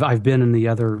and I've been on the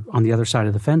other side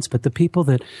of the fence. But the people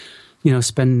that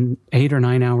spend 8 or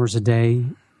 9 hours a day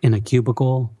in a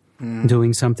cubicle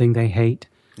doing something they hate,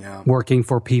 working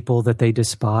for people that they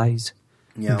despise,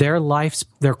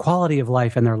 their quality of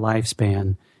life and their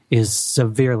lifespan is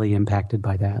severely impacted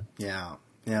by that.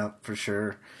 Yeah, for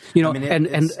sure.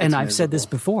 It's I've said this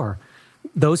before.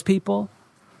 Those people,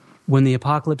 when the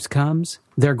apocalypse comes,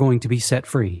 they're going to be set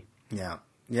free. Yeah.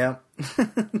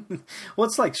 Well,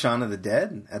 it's like Shaun of the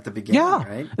Dead at the beginning,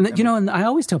 right? And and I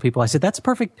always tell people, I said, that's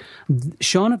perfect.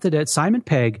 Shaun of the Dead, Simon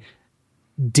Pegg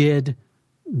did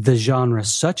the genre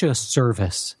such a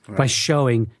service by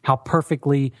showing how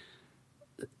perfectly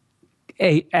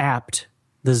apt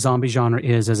the zombie genre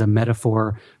is as a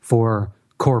metaphor for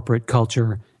corporate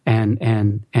culture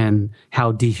and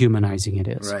how dehumanizing it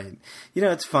is. Right.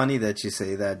 It's funny that you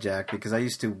say that, Jack, because I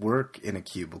used to work in a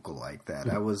cubicle like that.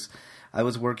 I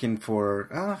was working for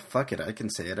fuck it, I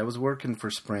can say it. I was working for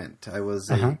Sprint. I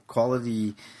was a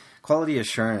quality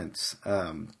assurance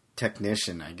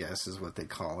technician, I guess is what they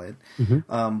call it.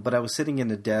 Mm-hmm. But I was sitting in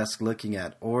a desk looking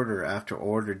at order after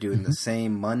order, doing the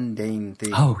same mundane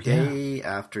thing day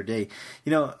after day.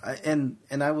 And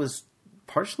I was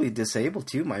partially disabled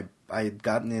too. I had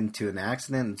gotten into an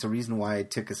accident. It's a reason why I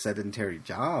took a sedentary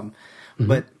job. Mm-hmm.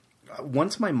 But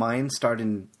once my mind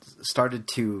started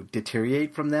to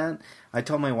deteriorate from that, I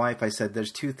told my wife, I said,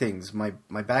 there's two things. My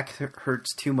back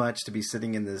hurts too much to be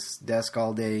sitting in this desk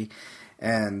all day,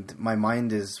 and my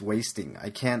mind is wasting. I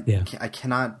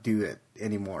cannot do it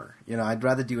anymore. I'd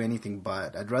rather do anything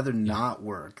but. I'd rather not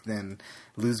work than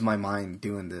lose my mind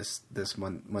doing this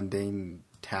mundane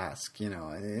task,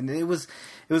 and it was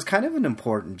kind of an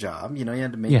important job. You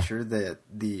had to make sure that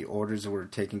the orders were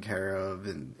taken care of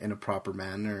in a proper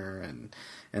manner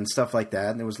and stuff like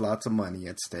that. And there was lots of money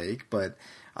at stake, but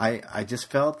I just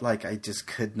felt like I just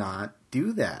could not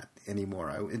do that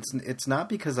anymore. It's not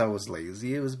because I was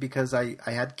lazy. It was because I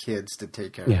had kids to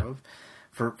take care of,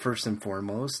 first and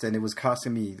foremost, and it was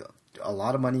costing me a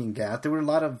lot of money in gas. There were a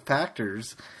lot of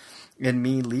factors in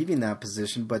me leaving that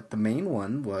position, but the main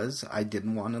one was I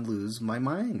didn't want to lose my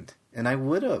mind. And I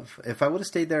would have. If I would have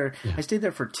stayed there, I stayed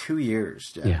there for 2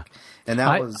 years, Jack. Yeah. And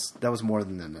that was more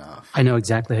than enough. I know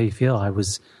exactly how you feel. I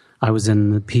was in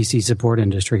the PC support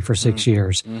industry for 6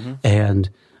 years,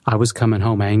 and I was coming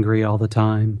home angry all the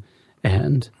time,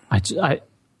 and I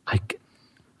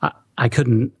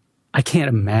can't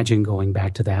imagine going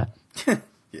back to that.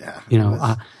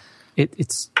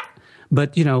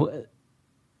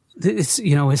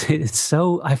 It's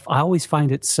so, I always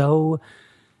find it so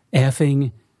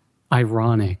effing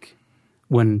ironic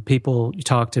when people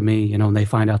talk to me, and they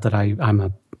find out that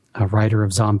I'm a writer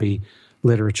of zombie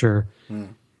literature,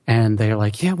 and they're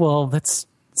like, yeah, well, it's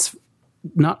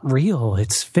not real.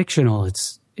 It's fictional. And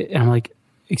I'm like,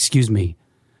 excuse me,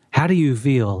 how do you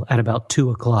feel at about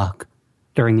 2:00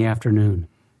 during the afternoon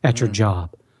at your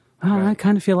job? Oh, right. I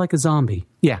kind of feel like a zombie.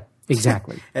 Yeah,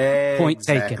 exactly. Point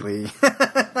taken.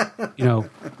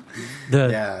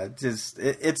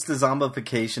 It's the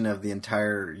zombification of the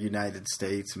entire United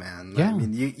States, man. Yeah. I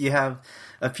mean, you have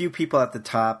a few people at the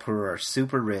top who are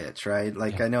super rich, right?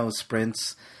 Like I know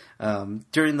Sprint's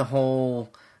during the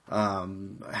whole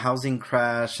housing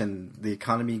crash and the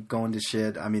economy going to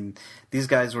shit. I mean, these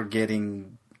guys were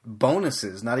getting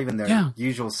bonuses, not even their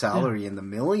usual salary in the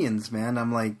millions, man.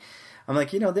 I'm like,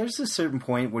 there's a certain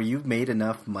point where you've made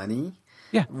enough money.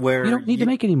 Yeah, where you don't need to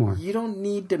make any more. You don't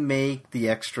need to make the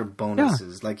extra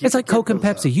bonuses. Yeah. It's like Coke and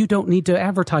Pepsi. Up. You don't need to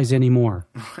advertise anymore.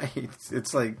 Right.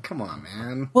 It's like, come on,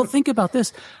 man. Well, think about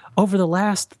this. Over the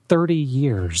last 30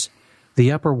 years,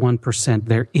 the upper 1%,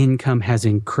 their income has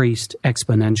increased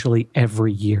exponentially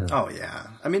every year. Oh, yeah.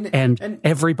 I mean, and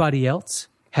everybody else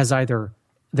has their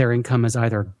income has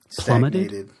either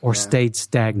plummeted or stayed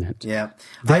stagnant. Yeah.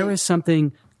 There is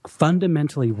something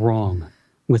fundamentally wrong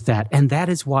with that. And that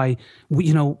is why,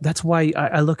 that's why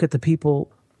I look at the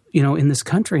people, in this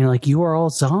country and like, you are all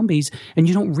zombies and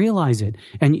you don't realize it.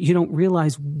 And you don't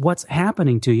realize what's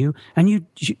happening to you. And you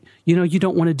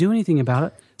don't want to do anything about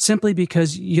it. simply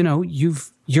because,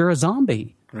 you're a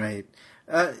zombie. Right.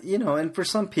 And for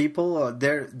some people,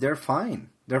 they're fine.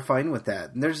 They're fine with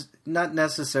that. And there's not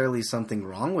necessarily something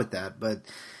wrong with that, but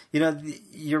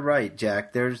you're right,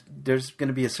 Jack. There's going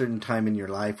to be a certain time in your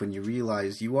life when you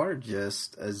realize you are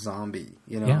just a zombie,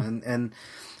 and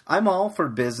I'm all for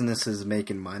businesses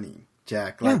making money,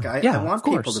 Jack. Like I want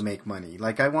people to make money.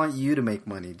 Like I want you to make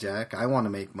money, Jack. I want to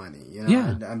make money.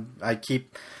 I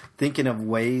keep thinking of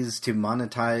ways to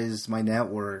monetize my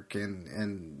network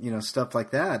and stuff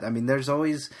like that. I mean, there's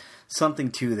always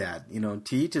something to that.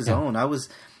 To each his own. I was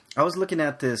looking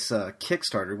at this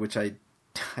Kickstarter, which I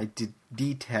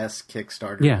detest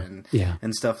Kickstarter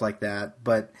and stuff like that.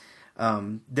 But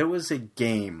there was a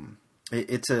game.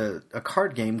 It's a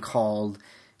card game called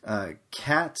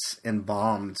Cats and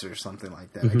Bombs or something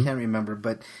like that. I can't remember,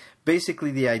 but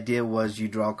basically the idea was you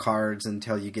draw cards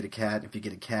until you get a cat. If you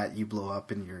get a cat, you blow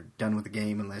up and you're done with the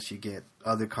game unless you get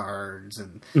other cards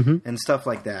and stuff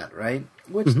like that, right?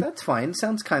 Which that's fine.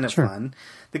 Sounds kind of fun.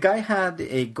 The guy had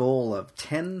a goal of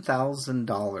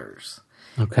 $10,000.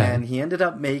 Okay. And he ended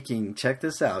up making, check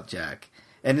this out, Jack,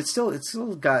 and it's still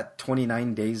got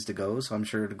 29 days to go, so I'm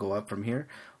sure it'll go up from here.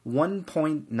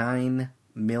 $1.9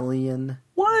 million.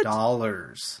 What?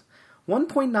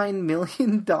 $1.9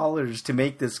 million to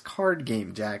make this card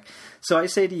game, Jack. So I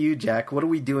say to you, Jack, what are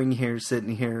we doing here,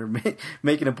 sitting here,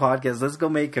 making a podcast? Let's go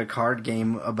make a card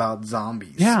game about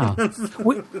zombies. Yeah.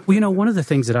 One of the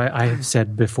things that I have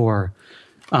said before,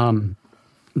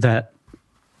 that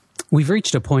we've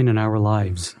reached a point in our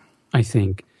lives, I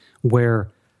think, where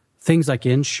things like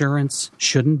insurance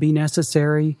shouldn't be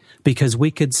necessary because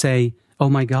we could say, oh,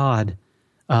 my God,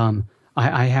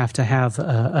 I have to have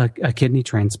a kidney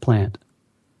transplant,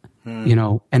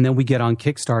 and then we get on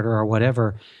Kickstarter or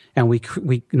whatever, and we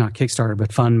not Kickstarter, but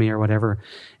FundMe or whatever,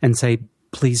 and say,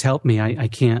 please help me. I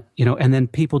can't, and then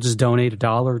people just donate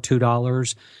 $1 or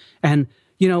 $2. And,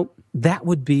 that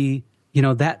would be,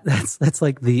 that's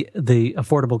like the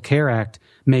Affordable Care Act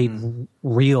made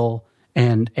real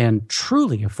and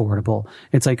truly affordable.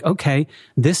 It's like, okay,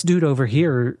 this dude over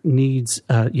here needs,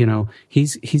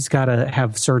 he's got to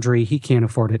have surgery. He can't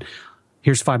afford it.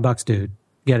 Here's $5, dude.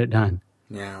 Get it done.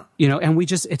 Yeah. And we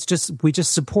just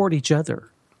support each other.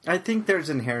 I think there's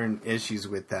inherent issues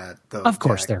with that, though. Of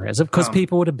course there is, because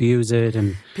people would abuse it,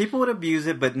 and people would abuse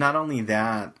it. But not only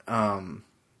that,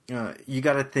 you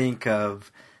got to think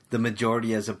of the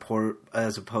majority as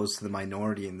opposed to the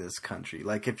minority in this country.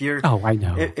 Like if you're, I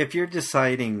know, if you're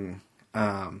deciding,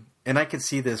 and I could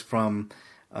see this from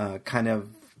kind of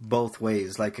both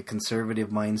ways, like a conservative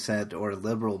mindset or a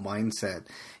liberal mindset.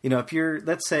 If you're,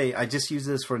 let's say, I just use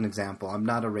this for an example. I'm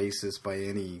not a racist by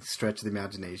any stretch of the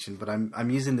imagination, but I'm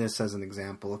using this as an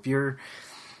example. If you're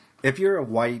a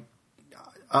white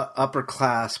upper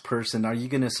class person, are you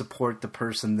going to support the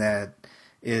person that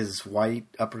is white,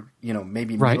 upper,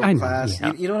 maybe middle class?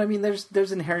 Yeah. You know what I mean?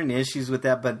 There's inherent issues with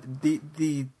that, but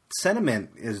the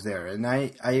sentiment is there, and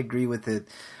I agree with it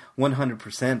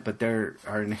 100%, but there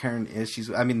are inherent issues.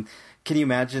 I mean, can you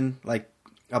imagine like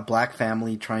a black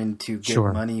family trying to get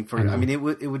money for? I mean, it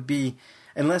would be,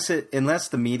 unless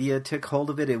the media took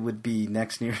hold of it, it would be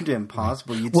next near to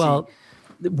impossible.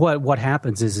 What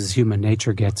happens is human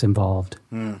nature gets involved.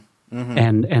 Mm-hmm.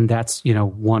 And that's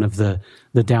one of the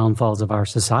downfalls of our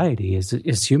society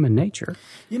is human nature.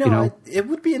 It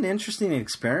would be an interesting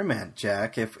experiment,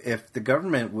 Jack, if the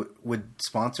government would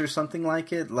sponsor something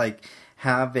like it, like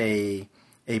have a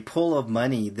pool of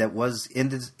money that was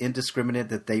indiscriminate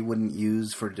that they wouldn't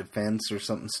use for defense or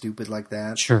something stupid like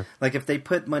that. Sure. Like if they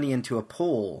put money into a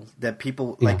pool that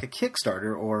people, like a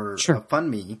Kickstarter or a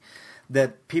FundMe,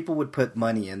 that people would put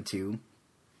money into,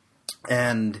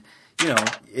 and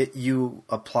you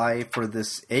apply for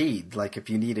this aid. Like if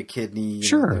you need a kidney,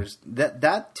 there's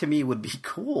that to me would be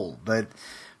cool, but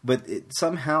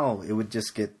somehow it would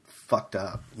just get fucked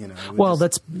up.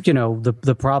 That's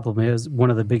the problem is, one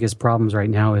of the biggest problems right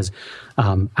now is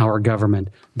our government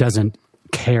doesn't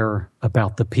care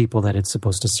about the people that it's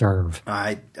supposed to serve.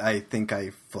 I think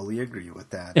I fully agree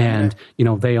with that. And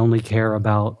they only care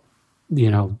about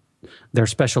their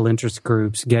special interest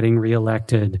groups getting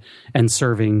reelected and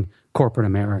serving corporate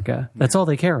America. That's all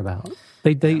they care about.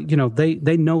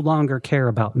 They no longer care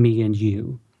about me and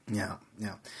you. Yeah.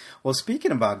 Well,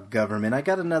 speaking about government, I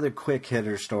got another quick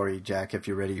hitter story, Jack, if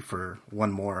you're ready for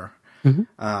one more.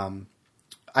 Mm-hmm.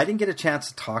 I didn't get a chance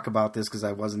to talk about this because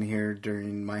I wasn't here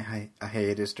during my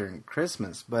hiatus during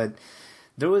Christmas, but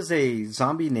there was a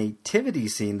zombie nativity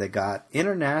scene that got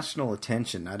international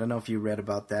attention. I don't know if you read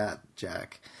about that,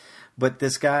 Jack. But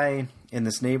this guy in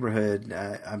this neighborhood,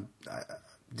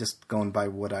 just going by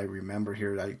what I remember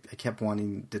here, I kept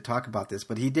wanting to talk about this,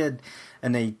 but he did a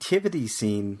nativity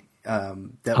scene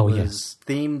that was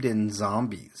themed in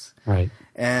zombies. Right.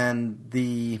 And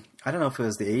I don't know if it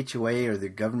was the HOA or the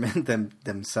government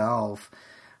themselves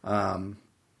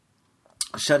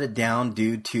shut it down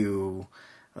due to,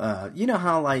 you know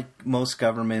how like most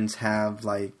governments have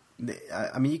like,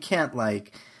 I mean, you can't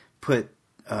like put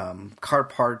car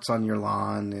parts on your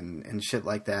lawn and shit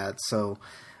like that. So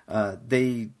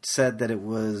they said that it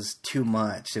was too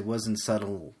much. It wasn't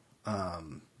subtle.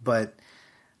 But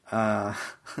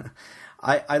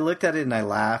I looked at it and I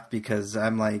laughed because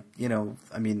I'm like, you know,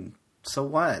 I mean, so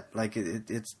what? Like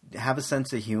it's have a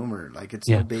sense of humor. Like it's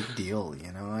no big deal,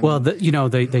 you know. Well,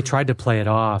 they tried to play it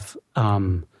off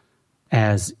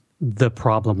as the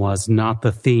problem was not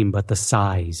the theme but the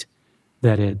size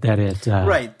that it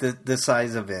right, the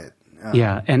size of it.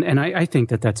 And I think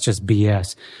that's just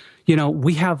BS. You know,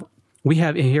 we have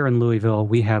here in Louisville,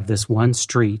 we have this one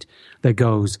street that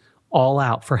goes all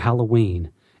out for Halloween,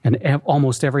 and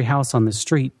almost every house on the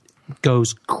street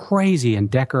goes crazy and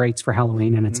decorates for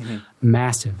Halloween, and it's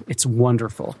massive. It's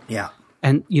wonderful. Yeah.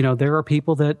 And, you know, there are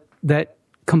people that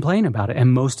complain about it,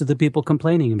 and most of the people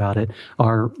complaining about it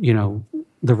are, you know,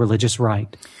 the religious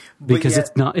right. Because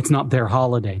it's not their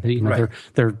holiday. You know,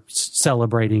 they're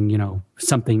celebrating, you know,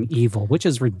 something evil, which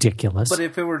is ridiculous. But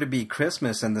if it were to be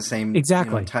Christmas and the same you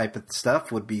know, type of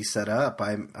stuff would be set up,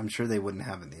 I'm sure they wouldn't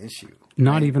have an issue.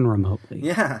 Not even remotely.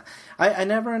 Yeah, I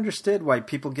never understood why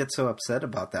people get so upset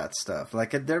about that stuff.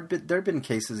 Like there've been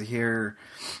cases here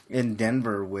in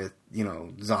Denver with, you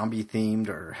know, zombie themed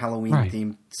or Halloween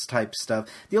themed type stuff.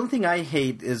 The only thing I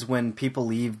hate is when people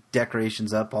leave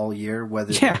decorations up all year,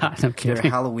 whether they're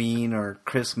Halloween or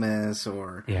Christmas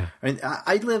or. Yeah. I mean,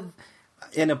 I live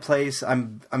in a place.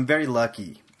 I'm very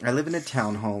lucky. I live in a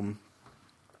townhome.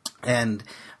 And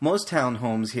most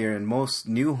townhomes here and most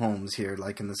new homes here,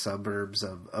 like in the suburbs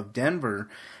of Denver,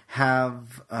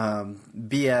 have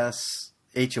BS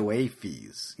HOA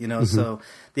fees. You know, so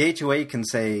the HOA can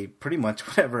say pretty much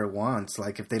whatever it wants.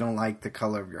 Like if they don't like the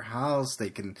color of your house,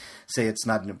 they can say it's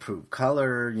not an approved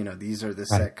color. You know, these are the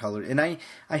set color. And I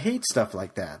hate stuff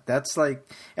like that. That's like,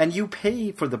 and you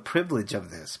pay for the privilege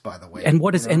of this, by the way. And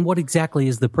what exactly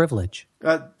is the privilege?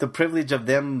 The privilege of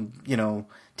them, you know,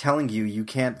 telling you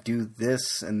can't do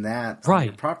this and that on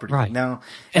your property. Right. Now,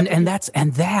 and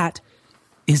that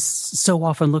is so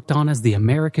often looked on as the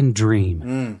American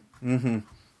dream. And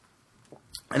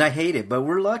I hate it, but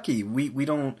we're lucky. We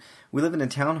live in a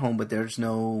townhome, but there's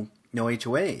no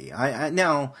HOA. I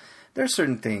now there are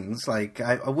certain things like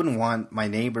I wouldn't want my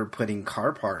neighbor putting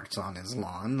car parts on his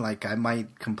lawn. Like I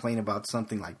might complain about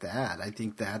something like that. I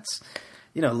think that's,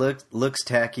 you know, looks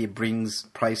tacky. It brings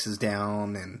prices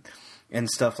down and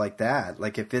stuff like that.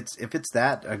 Like if it's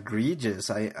that egregious,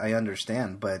 I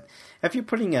understand. But if you're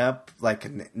putting up like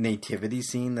a nativity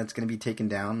scene that's going to be taken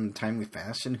down in a timely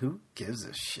fashion, who gives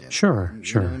a shit? Sure.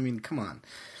 You know, I mean, come on.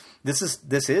 This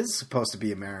is supposed to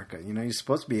be America. You know, you're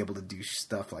supposed to be able to do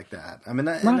stuff like that. I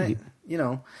mean, you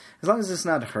know, as long as it's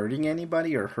not hurting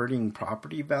anybody or hurting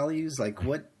property values, like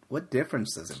what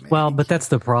difference does it make? Well, but that's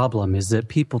the problem, is that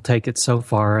people take it so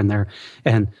far,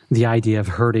 and the idea of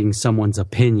hurting someone's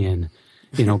opinion,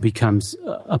 you know, becomes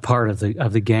a part of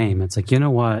the game. It's like, you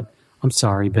know what? I'm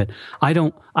sorry, but I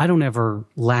don't ever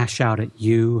lash out at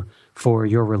you for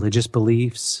your religious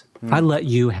beliefs. I let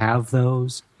you have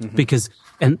those because,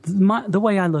 and the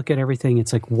way I look at everything,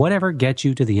 it's like whatever gets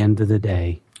you to the end of the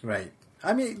day. Right.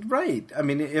 I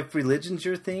mean, if religion's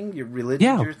your thing,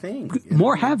 religion's your thing.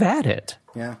 More have at it.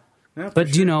 Yeah. But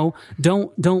sure. you know,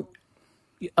 don't.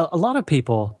 A lot of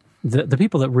people, the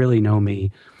people that really know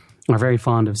me, are very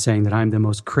fond of saying that I'm the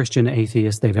most Christian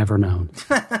atheist they've ever known.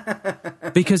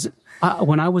 Because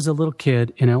when I was a little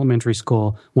kid in elementary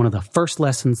school, one of the first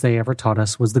lessons they ever taught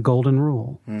us was the Golden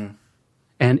Rule.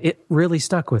 And it really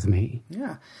stuck with me.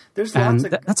 Yeah. There's lots of...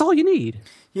 That's all you need.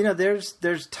 You know,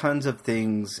 there's tons of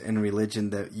things in religion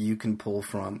that you can pull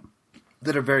from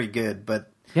that are very good,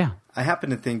 but I happen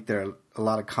to think there are a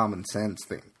lot of common sense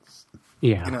things.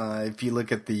 Yeah. You know, if you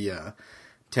look at the...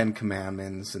 Ten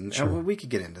Commandments, and we could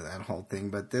get into that whole thing,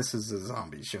 but this is a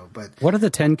zombie show. But what are the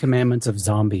 10 Commandments of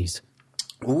zombies?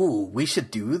 Ooh, we should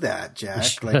do that,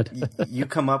 Jack. Like you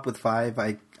come up with 5,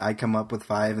 I come up with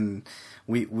 5, and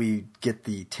we get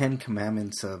the 10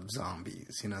 Commandments of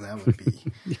zombies. You know, that would be,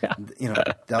 you know,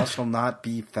 thou shalt not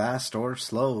be fast or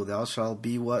slow. Thou shalt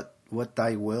be what what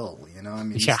thy will, I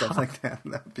mean, Yeah. stuff like that.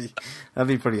 That'd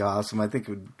be pretty awesome. I think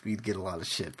we'd get a lot of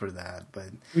shit for that, but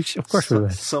Of course we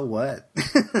would. So what?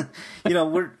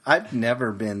 I've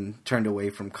never been turned away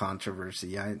from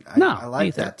controversy. I like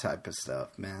either. that type of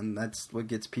stuff, man. That's what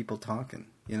gets people talking,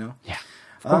 Yeah,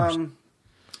 of course.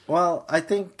 Well, I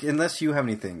think unless you have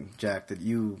anything, Jack, that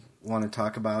you want to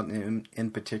talk about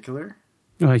in particular.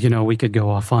 We could go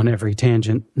off on every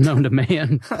tangent known to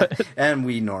man. And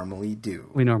we normally do.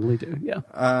 We normally do, yeah.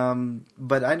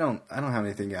 But I don't have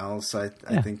anything else. I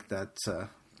think that's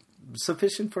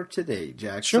sufficient for today,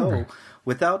 Jack. Sure. So,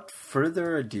 without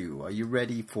further ado, are you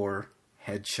ready for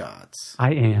headshots?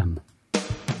 I am.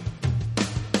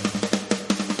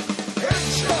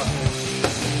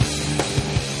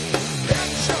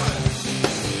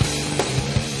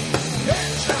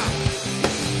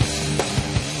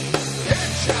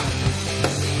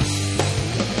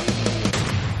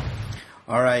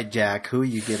 All right, Jack, who are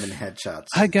you giving headshots?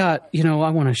 I got, I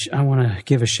want to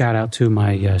give a shout out to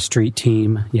my street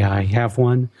team. Yeah, I have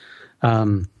one.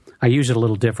 I use it a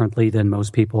little differently than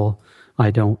most people.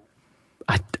 I don't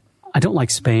like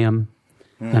spam,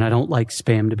 and I don't like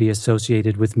spam to be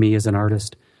associated with me as an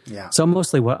artist. Yeah. So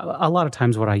mostly a lot of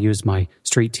times what I use my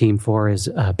street team for is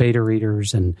beta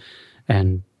readers and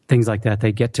things like that.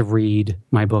 They get to read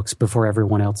my books before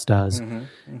everyone else does.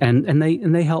 And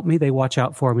they help me. They watch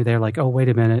out for me. They're like, oh, wait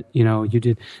a minute, you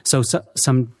did. So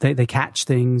some they catch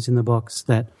things in the books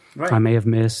that I may have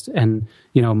missed. And,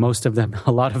 most of them,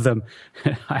 a lot of them,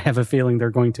 I have a feeling they're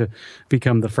going to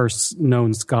become the first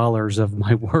known scholars of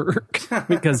my work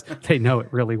because they know it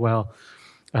really well.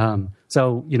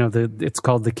 So, it's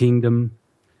called The Kingdom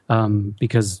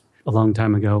because a long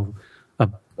time ago,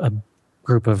 a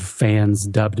group of fans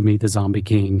dubbed me the Zombie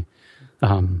King,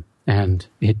 and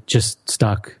it just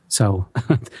stuck. So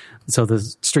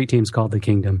the street team's called The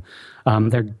Kingdom.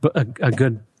 They're a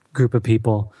good group of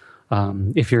people.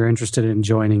 If you're interested in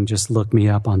joining, just look me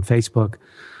up on Facebook.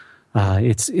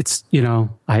 I'm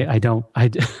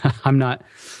not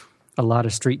a lot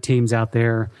of street teams out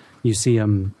there. You see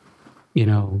them,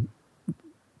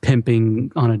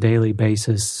 pimping on a daily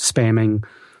basis, spamming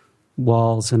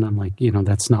walls, and I'm like,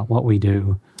 that's not what we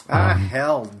do.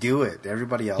 Hell, do it.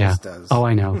 Everybody else does. Oh,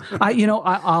 I know.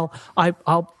 I'll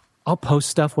post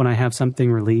stuff when I have something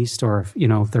released, or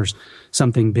if there's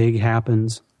something big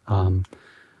happens.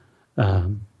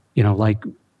 Like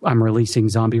I'm releasing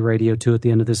Zombie Radio 2 at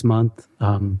the end of this month.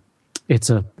 It's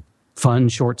a fun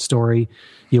short story.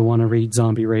 You'll want to read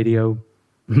Zombie Radio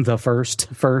the first.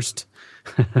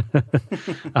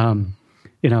 And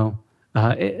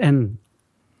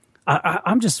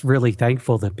I'm just really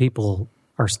thankful that people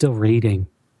are still reading,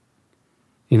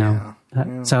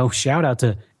 So shout out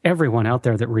to everyone out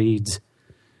there that reads,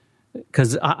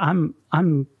 because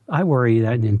I worry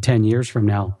that in 10 years from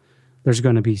now, there's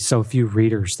going to be so few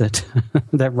readers that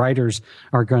that writers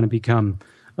are going to become,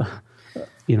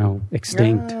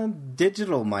 extinct.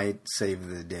 Digital might save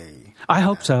the day. I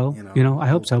hope so. I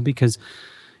hope so because,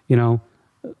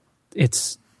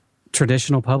 it's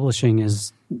traditional publishing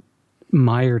is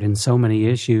mired in so many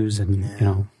issues,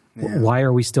 and why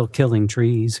are we still killing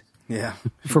trees? Yeah,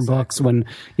 for books when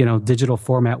digital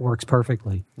format works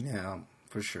perfectly. Yeah,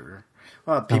 for sure.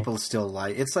 Well, people still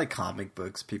like it's like comic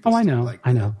books. People. Oh, I know. Like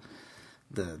I know.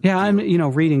 I'm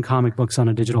reading comic books on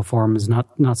a digital form is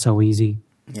not so easy.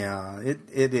 Yeah,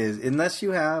 it is unless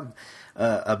you have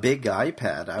a big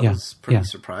iPad. I was pretty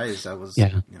surprised. I was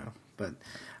but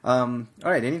all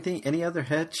right. Any other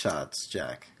headshots,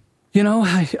 Jack?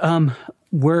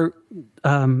 We're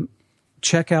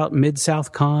check out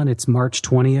Mid-South Con. It's March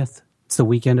 20th. It's the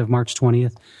weekend of March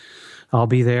 20th. I'll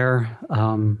be there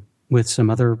with some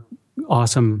other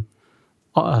awesome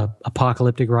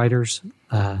apocalyptic writers.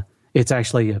 It's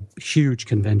actually a huge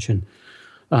convention.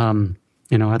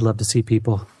 I'd love to see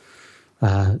people.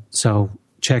 So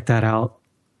check that out.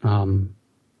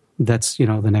 That's,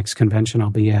 the next convention I'll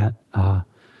be at.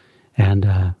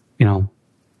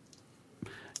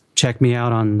 Check me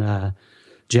out on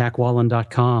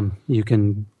jackwallen.com. You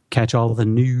can catch all the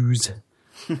news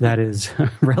that is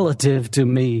relative to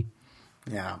me.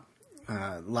 Yeah.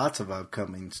 Lots of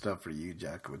upcoming stuff for you,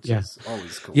 Jack, which is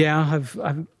always cool. Yeah, I've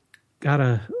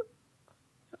got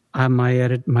my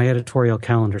editorial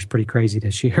calendar is pretty crazy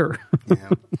this year. Yeah.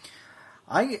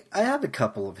 I have a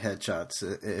couple of headshots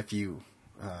if you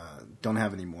don't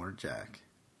have any more, Jack.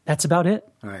 That's about it.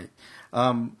 All right.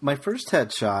 My first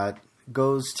headshot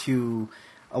goes to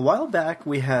a while back.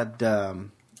 We had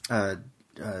an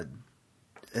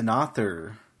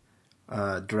author,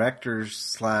 director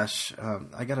 / I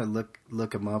gotta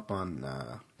look him up on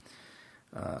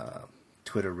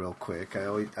Twitter real quick.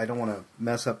 I don't want to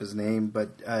mess up his name,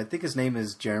 but I think his name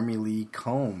is Jeremy Lee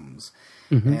Combs.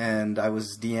 Mm-hmm. And I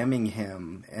was DMing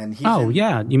him, and he's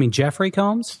yeah, you mean Jeffrey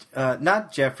Combs?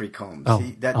 Not Jeffrey Combs.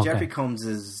 Okay. Jeffrey Combs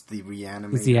is the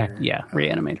Reanimator.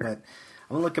 Reanimator. But I'm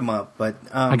gonna look him up. But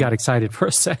I got excited for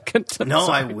a second. No,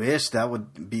 I wish that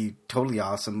would be totally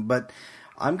awesome. But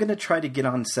I'm gonna try to get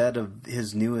on set of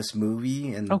his newest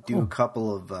movie and do a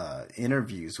couple of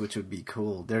interviews, which would be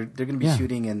cool. They're gonna be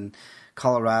shooting in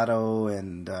Colorado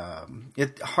and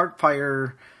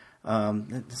Heartfire.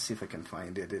 Let's see if I can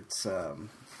find it. It's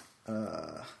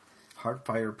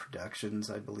Heartfire Productions,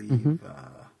 I believe. Mm-hmm.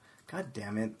 God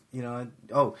damn it!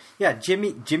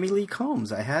 Jimmy Lee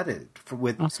Combs. I had it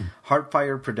with awesome.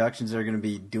 Heartfire Productions. They're going to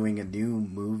be doing a new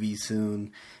movie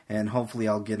soon, and hopefully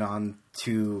I'll get on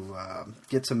to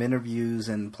get some interviews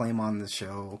and play them on the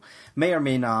show. May or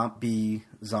may not be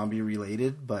zombie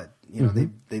related, but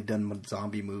they've done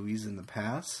zombie movies in the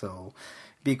past, so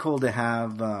it'd be cool to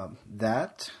have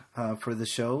that for the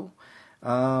show.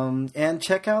 And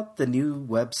check out the new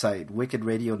website,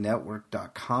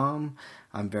 wickedradionetwork.com.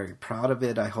 I'm very proud of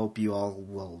it. I hope you all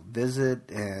will visit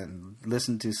and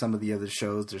listen to some of the other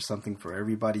shows. There's something for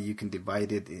everybody. You can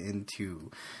divide it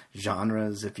into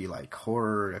genres if you like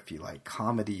horror, if you like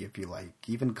comedy, if you like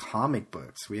even comic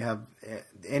books. We have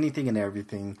anything and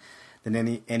everything that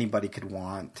anybody could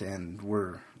want, and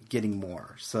we're getting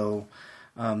more. So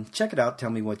check it out. Tell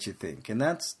me what you think. And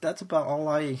that's about all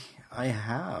I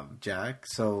have, Jack.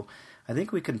 So I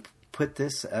think we can put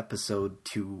this episode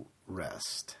to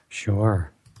rest.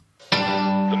 Sure.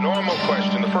 The normal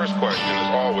question, the first question is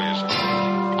always,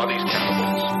 are these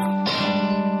cannibals?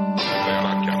 They are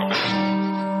not cannibals.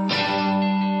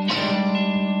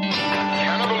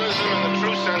 Cannibalism in the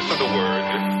true sense of the word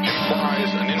implies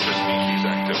an interspecies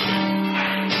activity.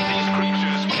 These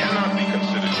creatures cannot be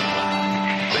considered human.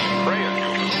 They prey on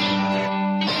humans.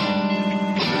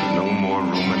 There's no more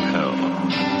room in hell.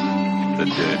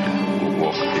 The dead will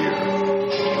walk here.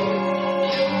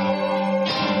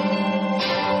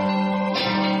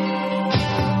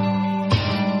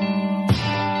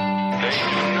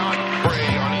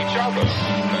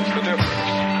 That's the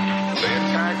difference. They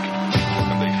attack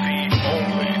and they feed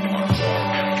only on warm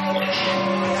flesh.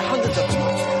 Hundreds of them.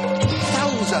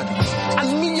 Thousands. A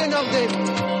million of them.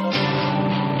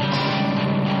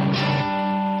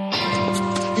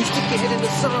 You stick your head in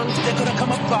the sand, they're gonna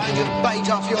come up behind you and bite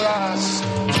off your ass.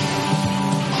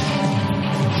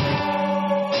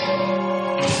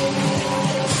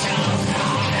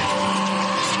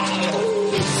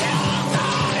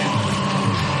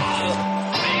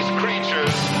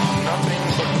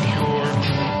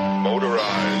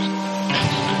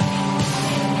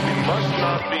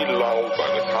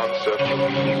 Concept of either our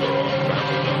family or our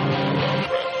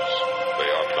friends.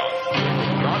 They will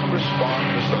not respond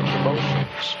to such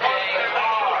emotions.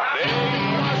 They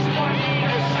must be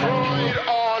destroyed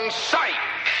on sight.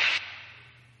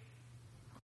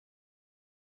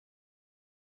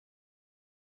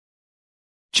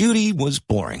 Judy was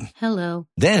boring. Hello.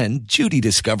 Then Judy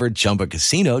discovered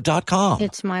ChumbaCasino.com.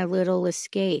 It's my little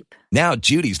escape. Now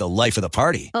Judy's the life of the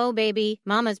party. Oh, baby,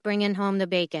 mama's bringing home the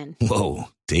bacon. Whoa,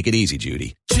 take it easy,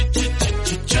 Judy.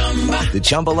 The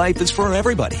Chumba life is for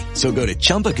everybody. So go to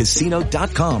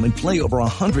ChumbaCasino.com and play over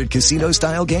 100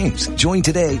 casino-style games. Join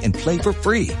today and play for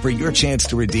free for your chance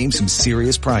to redeem some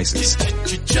serious prizes.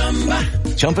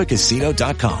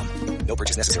 ChumbaCasino.com. No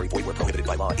purchase necessary. Void where prohibited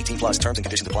by law. 18+ terms and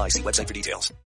conditions apply. See website for details.